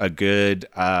wanted like a good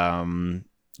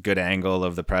angle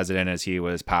of the president as he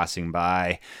was passing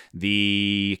by.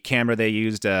 The camera they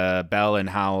used, Bell and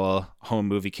Howell home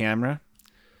movie camera.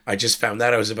 I just found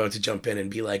that. I was about to jump in and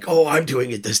be like, "Oh, I'm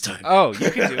doing it this time." Oh, you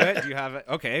can do it. Do you have it?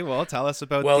 Okay, well, tell us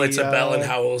about. Well, it's a Bell and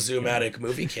Howell Zoomatic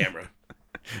movie camera.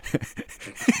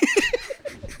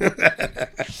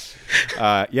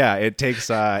 It takes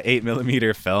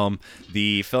 8mm film.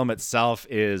 The film itself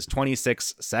is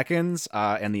 26 seconds,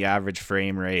 and the average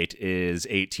frame rate is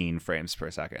 18 frames per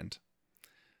second.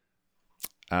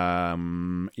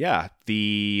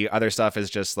 The other stuff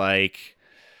is just like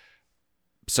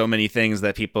so many things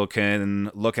that people can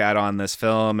look at on this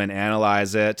film and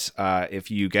analyze it.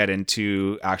 If you get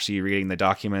into actually reading the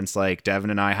documents like Devin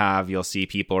and I have, you'll see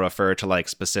people refer to like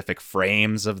specific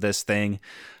frames of this thing.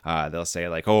 They'll say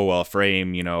like, oh, well,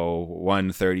 frame,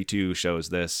 132 shows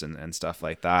this and stuff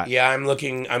like that. Yeah, I'm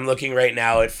looking right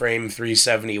now at frame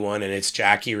 371, and it's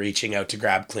Jackie reaching out to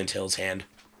grab Clint Hill's hand.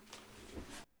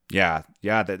 Yeah,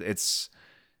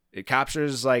 it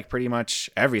captures like pretty much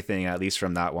everything, at least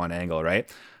from that one angle,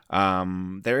 right?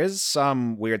 There is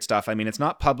some weird stuff. I mean, it's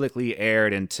not publicly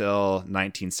aired until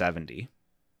 1970.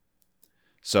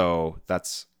 So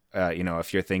that's,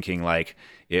 if you're thinking like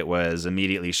it was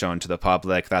immediately shown to the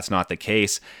public, that's not the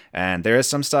case. And there is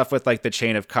some stuff with like the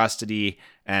chain of custody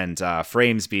and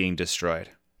frames being destroyed.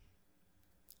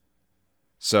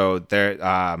 So there,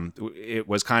 it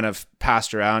was kind of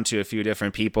passed around to a few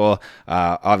different people.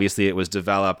 Obviously, it was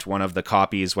developed. One of the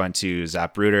copies went to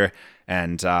Zapruder,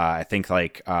 and I think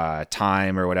like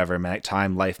Time or whatever,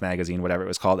 Time Life magazine, whatever it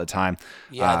was called at the time.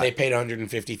 Yeah, they paid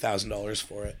 $150,000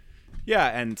 for it. Yeah,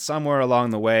 and somewhere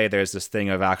along the way, there's this thing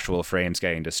of actual frames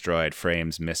getting destroyed,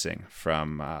 frames missing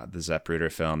from the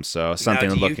Zapruder film. So something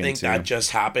to look into. Do you think that just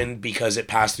happened because it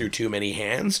passed through too many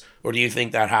hands, or do you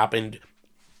think that happened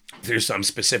through some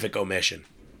specific omission?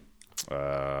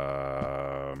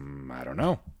 I don't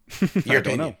know. Your opinion?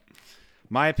 Don't know.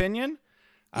 My opinion?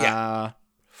 Yeah.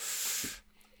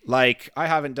 I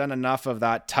haven't done enough of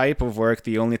that type of work.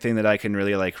 The only thing that I can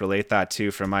really like relate that to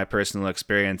from my personal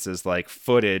experience is like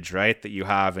footage, right? That you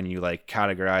have, and you like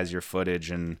categorize your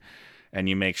footage, and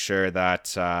you make sure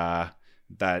that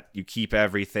that you keep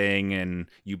everything and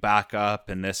you back up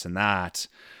and this and that.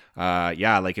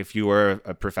 Like if you were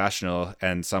a professional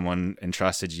and someone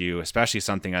entrusted you, especially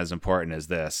something as important as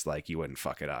this, like you wouldn't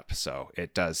fuck it up. So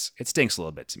it stinks a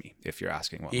little bit to me if you're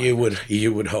asking what you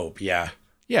would hope. Yeah.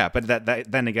 Yeah. But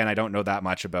that then again, I don't know that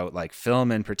much about like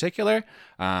film in particular.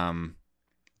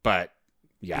 But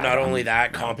yeah, not only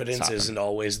that, competence isn't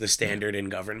always the standard in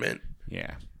government.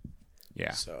 Yeah.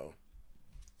 Yeah. So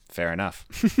fair enough.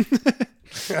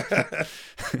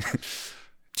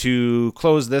 To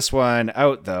close this one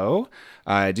out, though,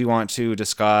 I do want to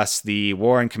discuss the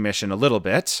Warren Commission a little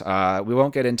bit. We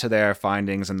won't get into their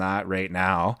findings and that right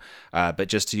now, but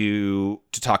just to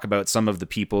talk about some of the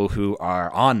people who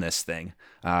are on this thing.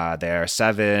 There are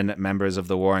 7 members of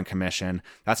the Warren Commission.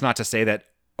 That's not to say that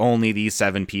only these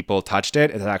 7 people touched it.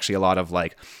 It's actually a lot of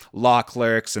like law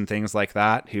clerks and things like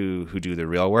that who do the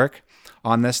real work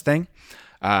on this thing.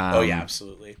 Oh, yeah,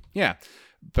 absolutely. Yeah.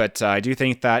 But I do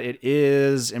think that it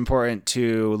is important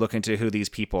to look into who these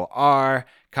people are,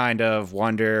 kind of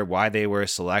wonder why they were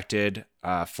selected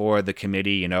for the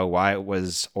committee, why it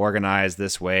was organized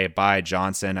this way by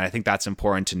Johnson. I think that's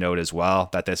important to note as well,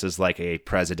 that this is like a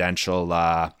presidential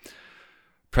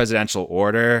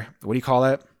order. What do you call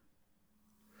it?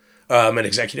 An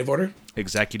executive order?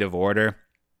 Executive order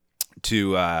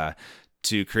to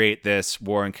create this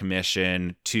Warren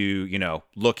Commission to,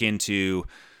 look into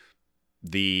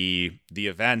the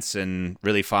events and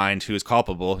really find who's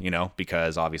culpable,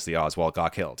 because obviously Oswald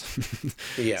got killed.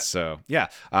 Yeah. So yeah,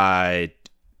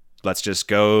 let's just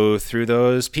go through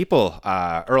those people.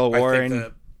 Earl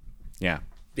Warren. Yeah,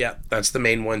 that's the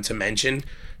main one to mention.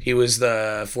 He was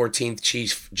the 14th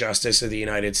Chief Justice of the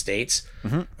United States.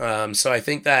 Mm-hmm. So I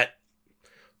think that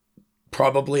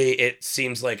probably it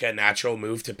seems like a natural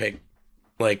move to pick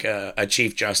like a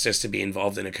chief justice to be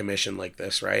involved in a commission like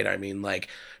this, right? I mean, like,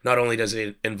 not only does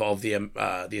it involve the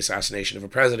assassination of a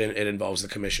president, it involves the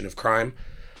commission of crime.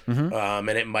 Mm-hmm.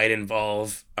 And it might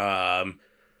involve,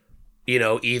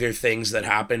 either things that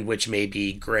happened which may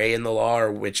be gray in the law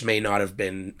or which may not have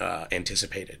been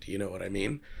anticipated. You know what I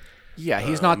mean? Yeah,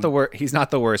 he's not the worst. He's not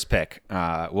the worst pick.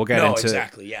 We'll get into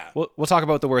exactly. Yeah, we'll talk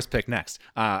about the worst pick next.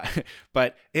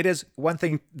 But it is one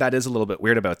thing that is a little bit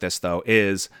weird about this, though,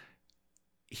 is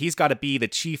he's got to be the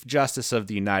Chief Justice of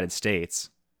the United States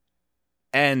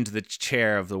and the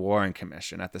chair of the Warren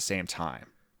Commission at the same time.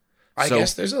 I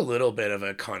guess there's a little bit of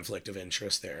a conflict of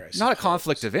interest there. Not a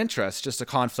conflict of interest, just a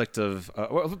conflict of,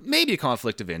 maybe a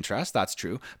conflict of interest, that's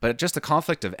true, but just a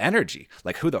conflict of energy.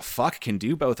 Like, who the fuck can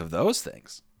do both of those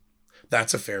things?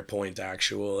 That's a fair point,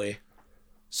 actually.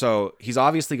 So he's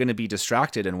obviously going to be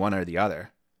distracted in one or the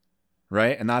other,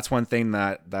 right? And that's one thing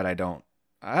that I don't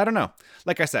know.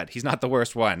 Like I said, he's not the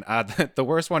worst one. The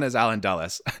worst one is Alan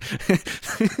Dulles.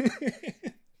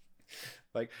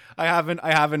 Like I have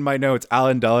in my notes,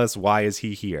 Alan Dulles, why is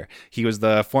he here? He was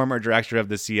the former director of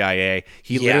the CIA.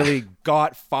 He literally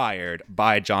got fired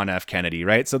by John F. Kennedy,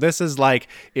 right? So this is like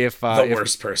if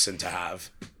worst person to have.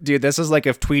 Dude, this is like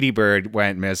if Tweety Bird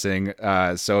went missing,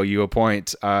 so you appoint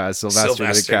Sylvester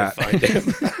the cat. To find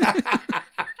him.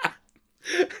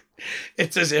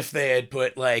 It's as if they had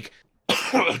put like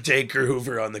J. Edgar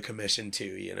Hoover on the commission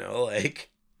too, like.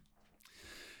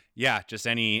 Yeah, just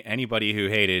anybody who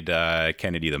hated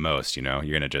Kennedy the most, you're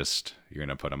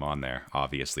gonna put him on there.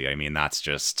 Obviously, I mean that's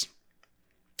just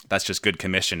good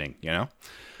commissioning, I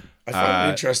found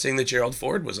it interesting that Gerald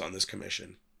Ford was on this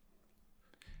commission.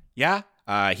 Yeah,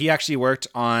 he actually worked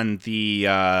on the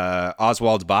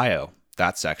Oswald bio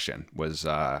that section was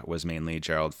mainly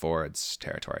Gerald Ford's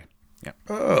territory. Yeah.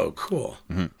 Oh, cool.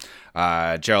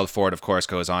 Gerald Ford, of course,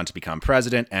 goes on to become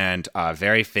president and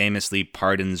very famously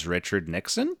pardons Richard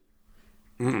Nixon.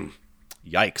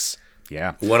 Yikes.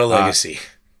 Yeah. What a legacy.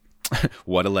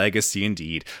 What a legacy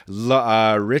indeed.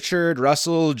 Richard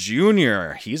Russell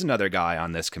Jr., he's another guy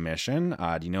on this commission.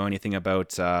 Do you know anything about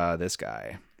this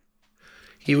guy?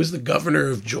 He was the governor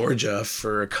of Georgia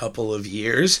for a couple of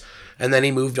years, and then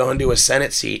he moved on to a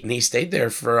Senate seat, and he stayed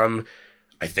there from,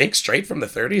 I think, straight from the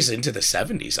 30s into the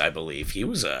 70s, I believe. He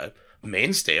was a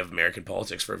mainstay of American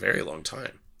politics for a very long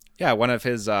time. Yeah, one of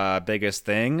his biggest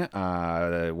thing,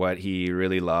 what he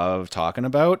really loved talking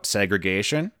about,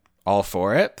 segregation. All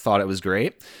for it. Thought it was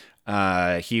great.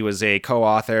 He was a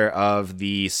co-author of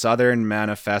the Southern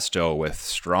Manifesto with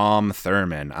Strom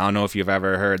Thurmond. I don't know if you've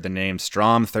ever heard the name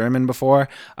Strom Thurmond before,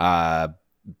 but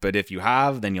if you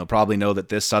have, then you'll probably know that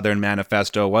this Southern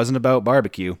Manifesto wasn't about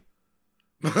barbecue.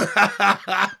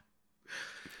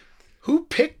 Who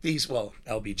picked these? Well,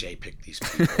 LBJ picked these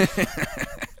people.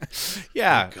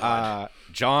 Yeah, Oh,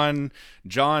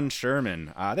 John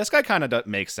Sherman. This guy kind of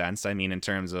makes sense. I mean, in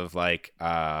terms of like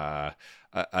a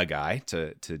guy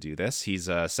to do this. He's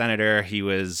a senator. He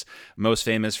was most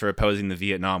famous for opposing the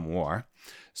Vietnam War.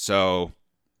 So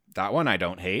that one I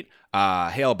don't hate.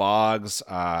 Hale Boggs,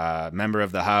 member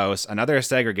of the House, another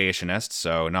segregationist,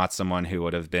 so not someone who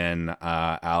would have been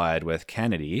allied with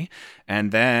Kennedy.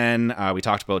 And then we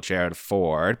talked about Gerald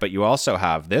Ford, but you also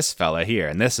have this fella here,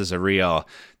 and this is a real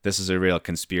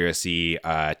conspiracy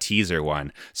teaser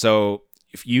one. So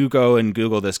if you go and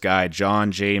Google this guy,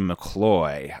 John J.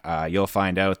 McCloy, you'll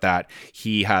find out that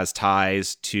he has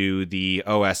ties to the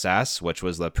OSS, which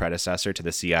was the predecessor to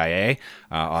the CIA.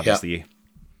 Obviously. Yep.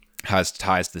 Has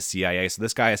ties to the CIA. So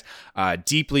this guy is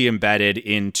deeply embedded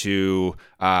into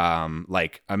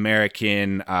like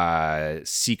American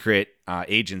secret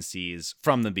agencies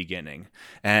from the beginning.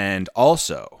 And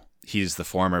also, he's the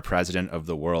former president of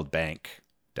the World Bank,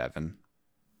 Devin.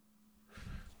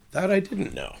 That I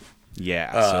didn't know.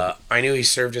 Yeah. I knew he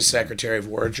served as Secretary of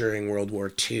War during World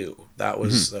War II. That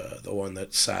was the one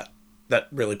that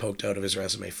really poked out of his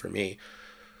resume for me.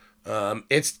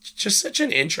 It's just such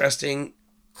an interesting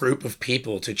group of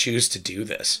people to choose to do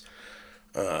this.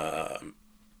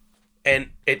 And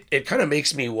it kind of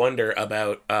makes me wonder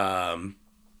about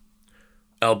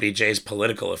LBJ's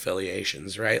political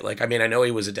affiliations, right? Like, I mean, I know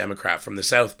he was a Democrat from the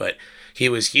South, but he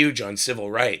was huge on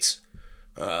civil rights.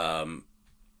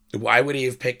 Why would he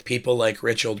have picked people like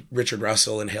Richard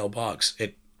Russell and Hale Boggs?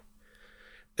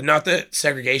 Not that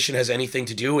segregation has anything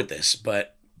to do with this,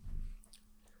 but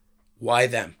why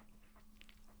them?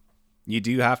 You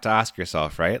do have to ask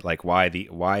yourself, right? Like, why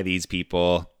these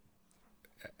people?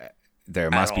 There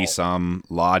must be some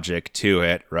logic to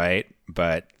it, right?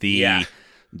 But the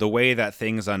way that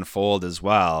things unfold as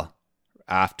well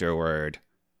afterward,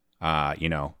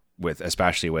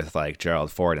 especially with like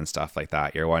Gerald Ford and stuff like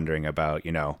that, you're wondering about,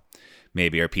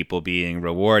 maybe are people being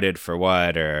rewarded for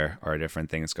what, or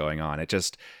different things going on. It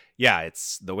just. Yeah,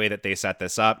 it's the way that they set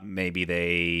this up. Maybe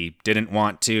they didn't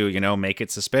want to, make it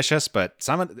suspicious, but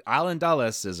Allen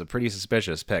Dulles is a pretty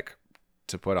suspicious pick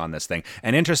to put on this thing.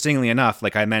 And interestingly enough,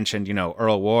 like I mentioned,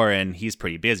 Earl Warren, he's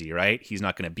pretty busy, right? He's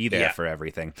not going to be there for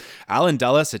everything. Allen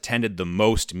Dulles attended the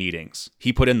most meetings.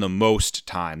 He put in the most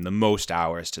time, the most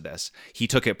hours to this. He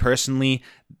took it personally,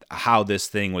 how this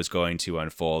thing was going to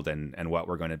unfold and what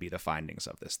were going to be the findings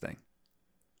of this thing.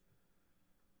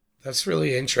 That's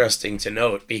really interesting to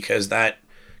note because that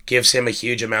gives him a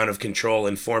huge amount of control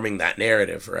in forming that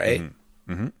narrative, right?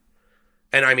 Mm-hmm. Mm-hmm.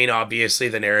 And I mean, obviously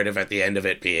the narrative at the end of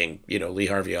it being, Lee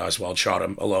Harvey Oswald shot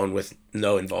him alone with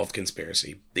no involved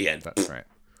conspiracy. The end. That's right.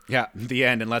 Yeah, the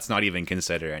end, and let's not even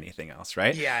consider anything else,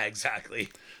 right? Yeah, exactly.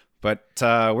 But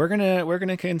we're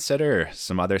gonna consider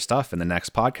some other stuff in the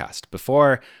next podcast.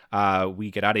 Before we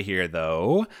get out of here,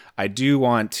 though, I do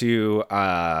want to...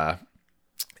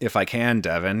 if I can,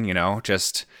 Devin,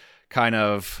 just kind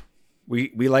of, we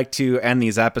like to end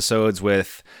these episodes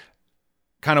with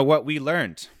kind of what we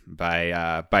learned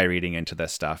by reading into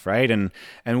this stuff, right?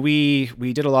 And we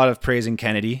did a lot of praising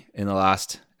Kennedy in the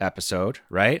last episode,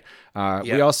 right?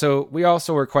 We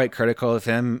also were quite critical of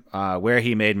him, where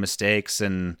he made mistakes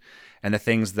and the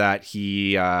things that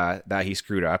he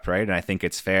screwed up, right? And I think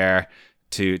it's fair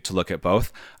to look at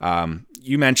both.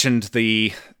 You mentioned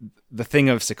the thing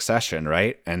of succession,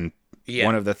 right? And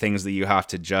one of the things that you have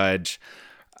to judge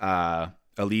a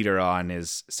leader on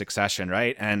is succession,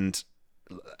 right? And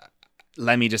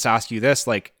let me just ask you this,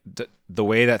 like, the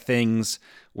way that things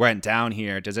went down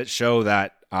here, does it show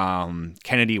that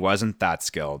Kennedy wasn't that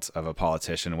skilled of a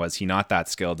politician? Was he not that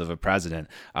skilled of a president?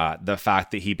 The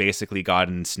fact that he basically got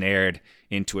ensnared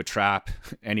into a trap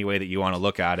any way that you want to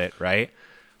look at it, right?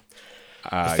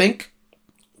 I think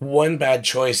one bad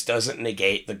choice doesn't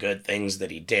negate the good things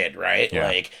that he did, right? Yeah.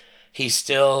 Like he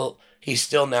still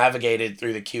navigated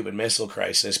through the Cuban Missile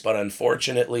Crisis, but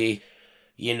unfortunately,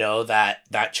 you know,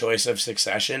 that choice of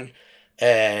succession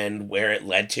and where it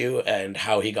led to and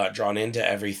how he got drawn into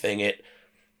everything, it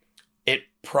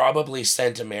probably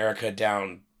sent America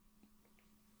down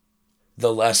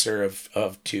the lesser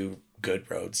of two good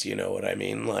roads, you know what I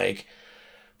mean? Like,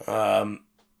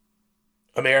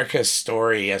 America's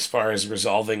story as far as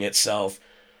resolving itself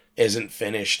isn't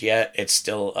finished yet. It's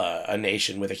still a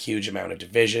nation with a huge amount of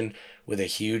division, with a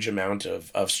huge amount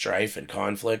of strife and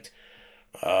conflict.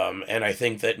 And I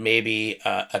think that maybe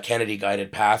a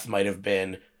Kennedy-guided path might have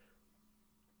been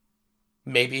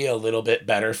maybe a little bit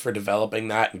better for developing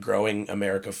that and growing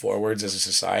America forwards as a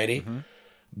society. Mm-hmm.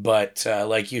 But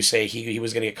like you say, he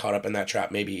was going to get caught up in that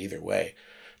trap maybe either way.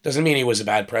 Doesn't mean he was a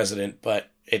bad president, but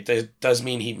it does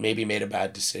mean he maybe made a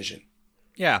bad decision.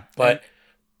 Yeah. But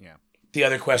the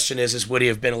other question is would he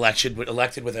have been elected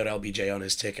without LBJ on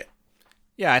his ticket?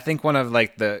 Yeah, I think one of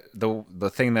like the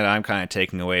thing that I'm kind of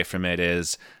taking away from it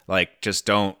is like just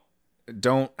don't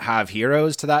have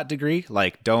heroes to that degree.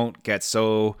 Like don't get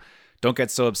so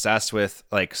obsessed with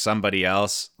like somebody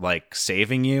else like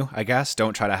saving you, I guess.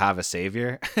 Don't try to have a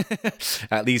savior.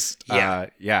 At least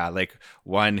like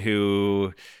one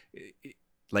who,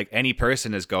 like, any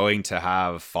person is going to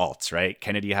have faults, right?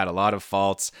 Kennedy had a lot of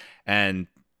faults, and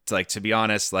like, to be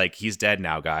honest, like, he's dead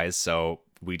now, guys. So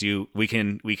we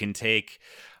can take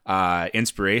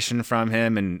inspiration from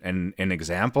him and an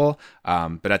example.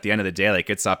 But at the end of the day, like,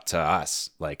 it's up to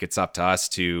us. Like, it's up to us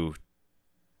to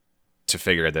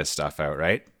figure this stuff out,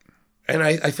 right? And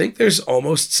I think there's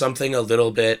almost something a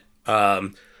little bit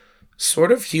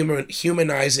sort of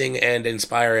humanizing and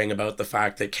inspiring about the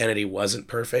fact that Kennedy wasn't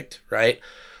perfect, right?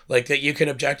 Like, that you can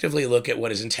objectively look at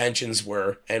what his intentions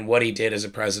were and what he did as a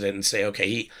president and say,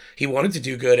 okay, he wanted to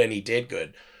do good and he did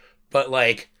good. But,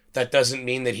 like, that doesn't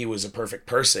mean that he was a perfect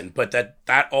person. But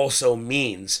that also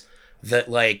means that,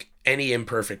 like, any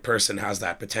imperfect person has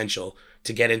that potential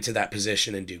to get into that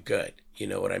position and do good. You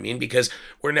know what I mean? Because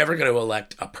we're never going to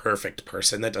elect a perfect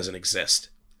person. That doesn't exist.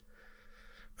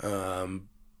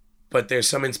 But there's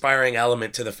some inspiring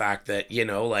element to the fact that, you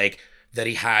know, like, that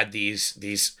he had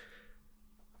these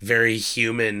very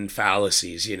human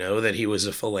fallacies, you know, that he was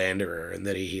a philanderer and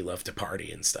that he loved to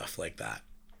party and stuff like that.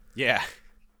 Yeah.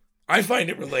 I find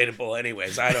it relatable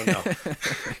anyways. I don't know.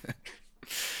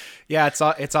 Yeah,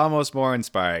 it's almost more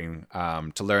inspiring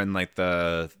to learn like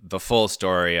the full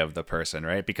story of the person,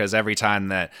 right? Because every time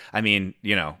that, I mean,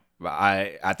 you know,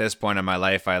 at this point in my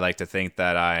life, I like to think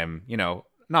that I'm, you know,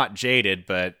 not jaded,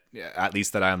 but at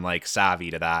least that I'm like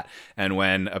savvy to that. And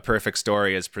when a perfect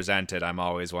story is presented, I'm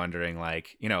always wondering,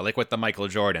 like, you know, like with the Michael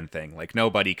Jordan thing, like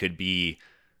nobody could be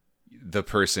the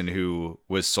person who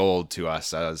was sold to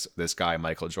us as this guy,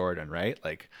 Michael Jordan, right?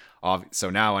 Like, so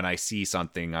now when I see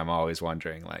something, I'm always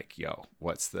wondering, like, yo,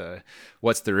 what's the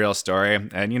real story?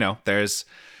 And, you know, there's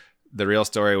the real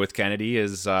story with Kennedy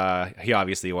is he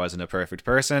obviously wasn't a perfect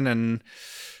person, and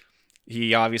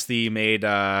he obviously made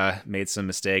some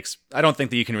mistakes. I don't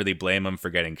think that you can really blame him for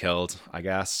getting killed, I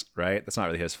guess, right? That's not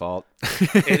really his fault.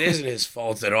 It isn't his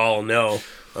fault at all, no.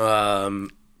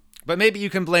 But maybe you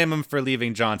can blame him for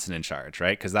leaving Johnson in charge,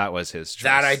 right? Because that was his choice.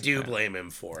 That I do blame him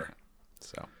for.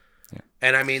 So, yeah.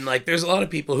 And I mean, like, there's a lot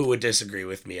of people who would disagree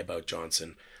with me about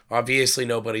Johnson. Obviously,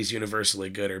 nobody's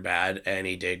universally good or bad, and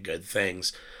he did good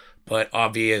things. But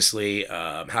obviously,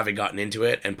 having gotten into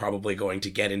it and probably going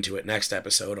to get into it next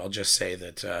episode, I'll just say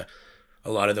that a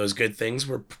lot of those good things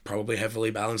were probably heavily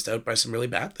balanced out by some really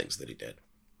bad things that he did.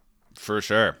 For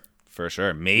sure.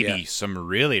 Maybe some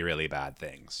really, really bad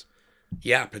things.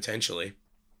 Yeah, potentially.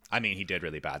 I mean, he did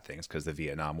really bad things because the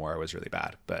Vietnam War was really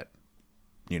bad, but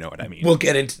you know what I mean. We'll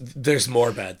get into, there's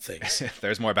more bad things.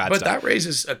 There's more bad stuff. But that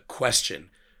raises a question.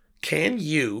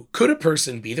 Could a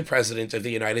person be the president of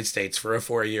the United States for a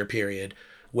 4-year period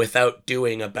without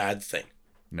doing a bad thing?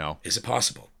 No. Is it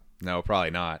possible? No,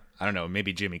 probably not. I don't know.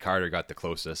 Maybe Jimmy Carter got the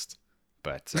closest,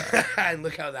 but... And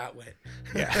look how that went.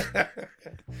 Yeah.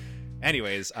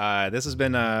 Anyways, this has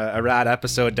been a rad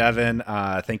episode, Devin.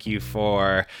 Thank you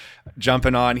for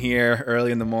jumping on here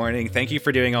early in the morning. Thank you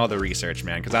for doing all the research,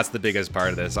 man, because that's the biggest part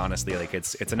of this, honestly. Like,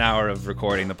 it's an hour of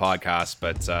recording the podcast,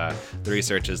 but the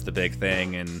research is the big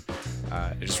thing, and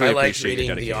I just really appreciate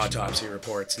your dedication. I like reading the autopsy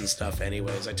reports and stuff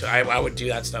anyways. I would do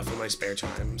that stuff in my spare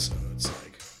time, so it's like...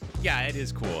 Yeah, it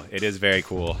is cool. It is very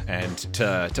cool, and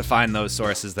to find those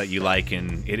sources that you like,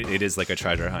 and it is like a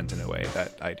treasure hunt in a way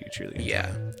that I do truly enjoy.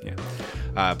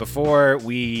 Yeah. Before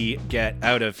we get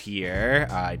out of here,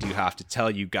 I do have to tell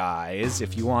you guys,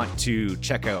 if you want to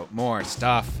check out more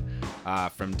stuff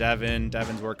from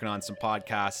Devin's working on some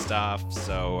podcast stuff,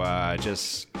 so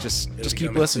just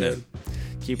keep listening. Soon.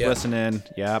 Keep listening,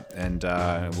 and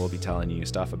we'll be telling you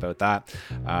stuff about that.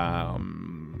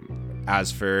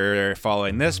 As for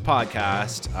following this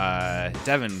podcast,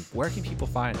 Devin, where can people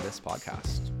find this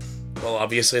podcast? Well,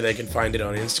 obviously they can find it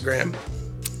on Instagram.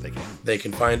 They can. They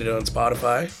can find it on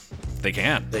Spotify. They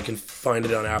can. They can find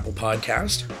it on Apple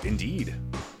Podcast. Indeed.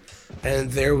 And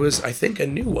there was, I think, a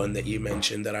new one that you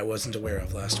mentioned that I wasn't aware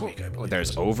of last week. I believe.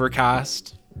 There's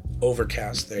Overcast.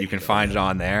 Overcast. There you can find it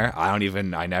on there. I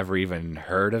never even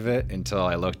heard of it until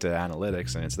I looked at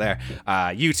analytics, and it's there.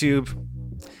 YouTube.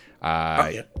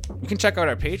 You can check out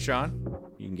our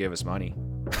Patreon. You can give us money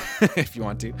if you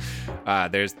want to.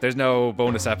 There's no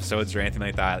bonus episodes or anything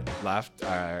like that left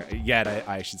yet,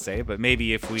 I should say. But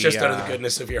maybe if we just out of the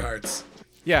goodness of your hearts.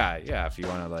 Yeah. If you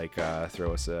want to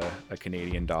throw us a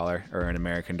Canadian dollar or an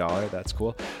American dollar, that's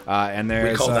cool. And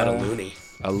there's we call that a loonie.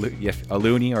 A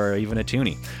loonie or even a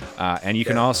toonie. And you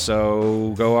can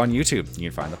also go on YouTube. You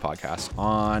can find the podcast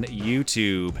on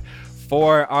YouTube.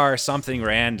 For our something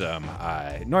random,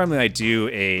 normally I do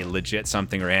a legit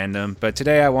something random, but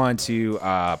today I want to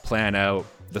plan out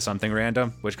the something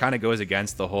random, which kind of goes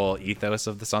against the whole ethos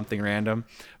of the something random.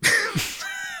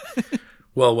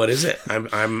 Well, what is it?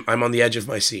 I'm on the edge of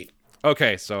my seat.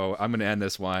 Okay, so I'm gonna end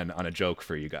this one on a joke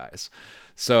for you guys.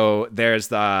 So there's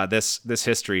this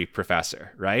history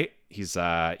professor, right? He's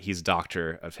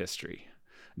doctor of history,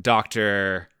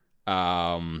 Dr.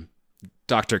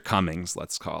 Cummings,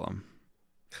 let's call him.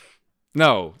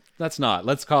 No, that's not.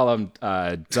 Let's call him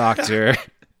Dr.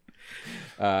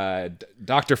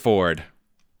 Dr. Ford.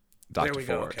 There we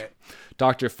go. Okay.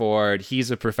 Dr. Ford,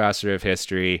 he's a professor of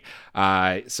history.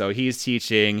 So he's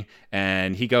teaching,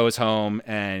 and he goes home,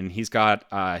 and he's got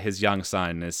his young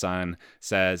son. His son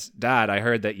says, "Dad, I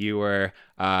heard that you were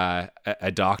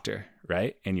a doctor,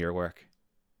 right, in your work.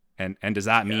 And does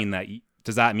that mean that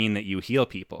you heal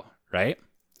people, right?"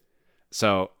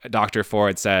 So Dr.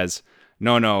 Ford says,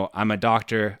 No, I'm a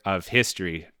doctor of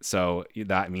history. So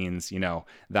that means, that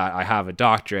I have a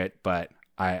doctorate, but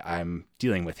I'm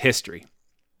dealing with history.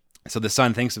 So the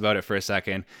son thinks about it for a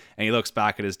second, and he looks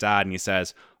back at his dad and he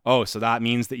says, "Oh, so that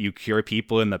means that you cure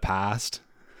people in the past?"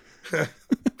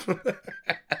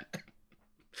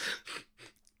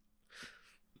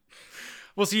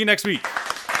 We'll see you next week.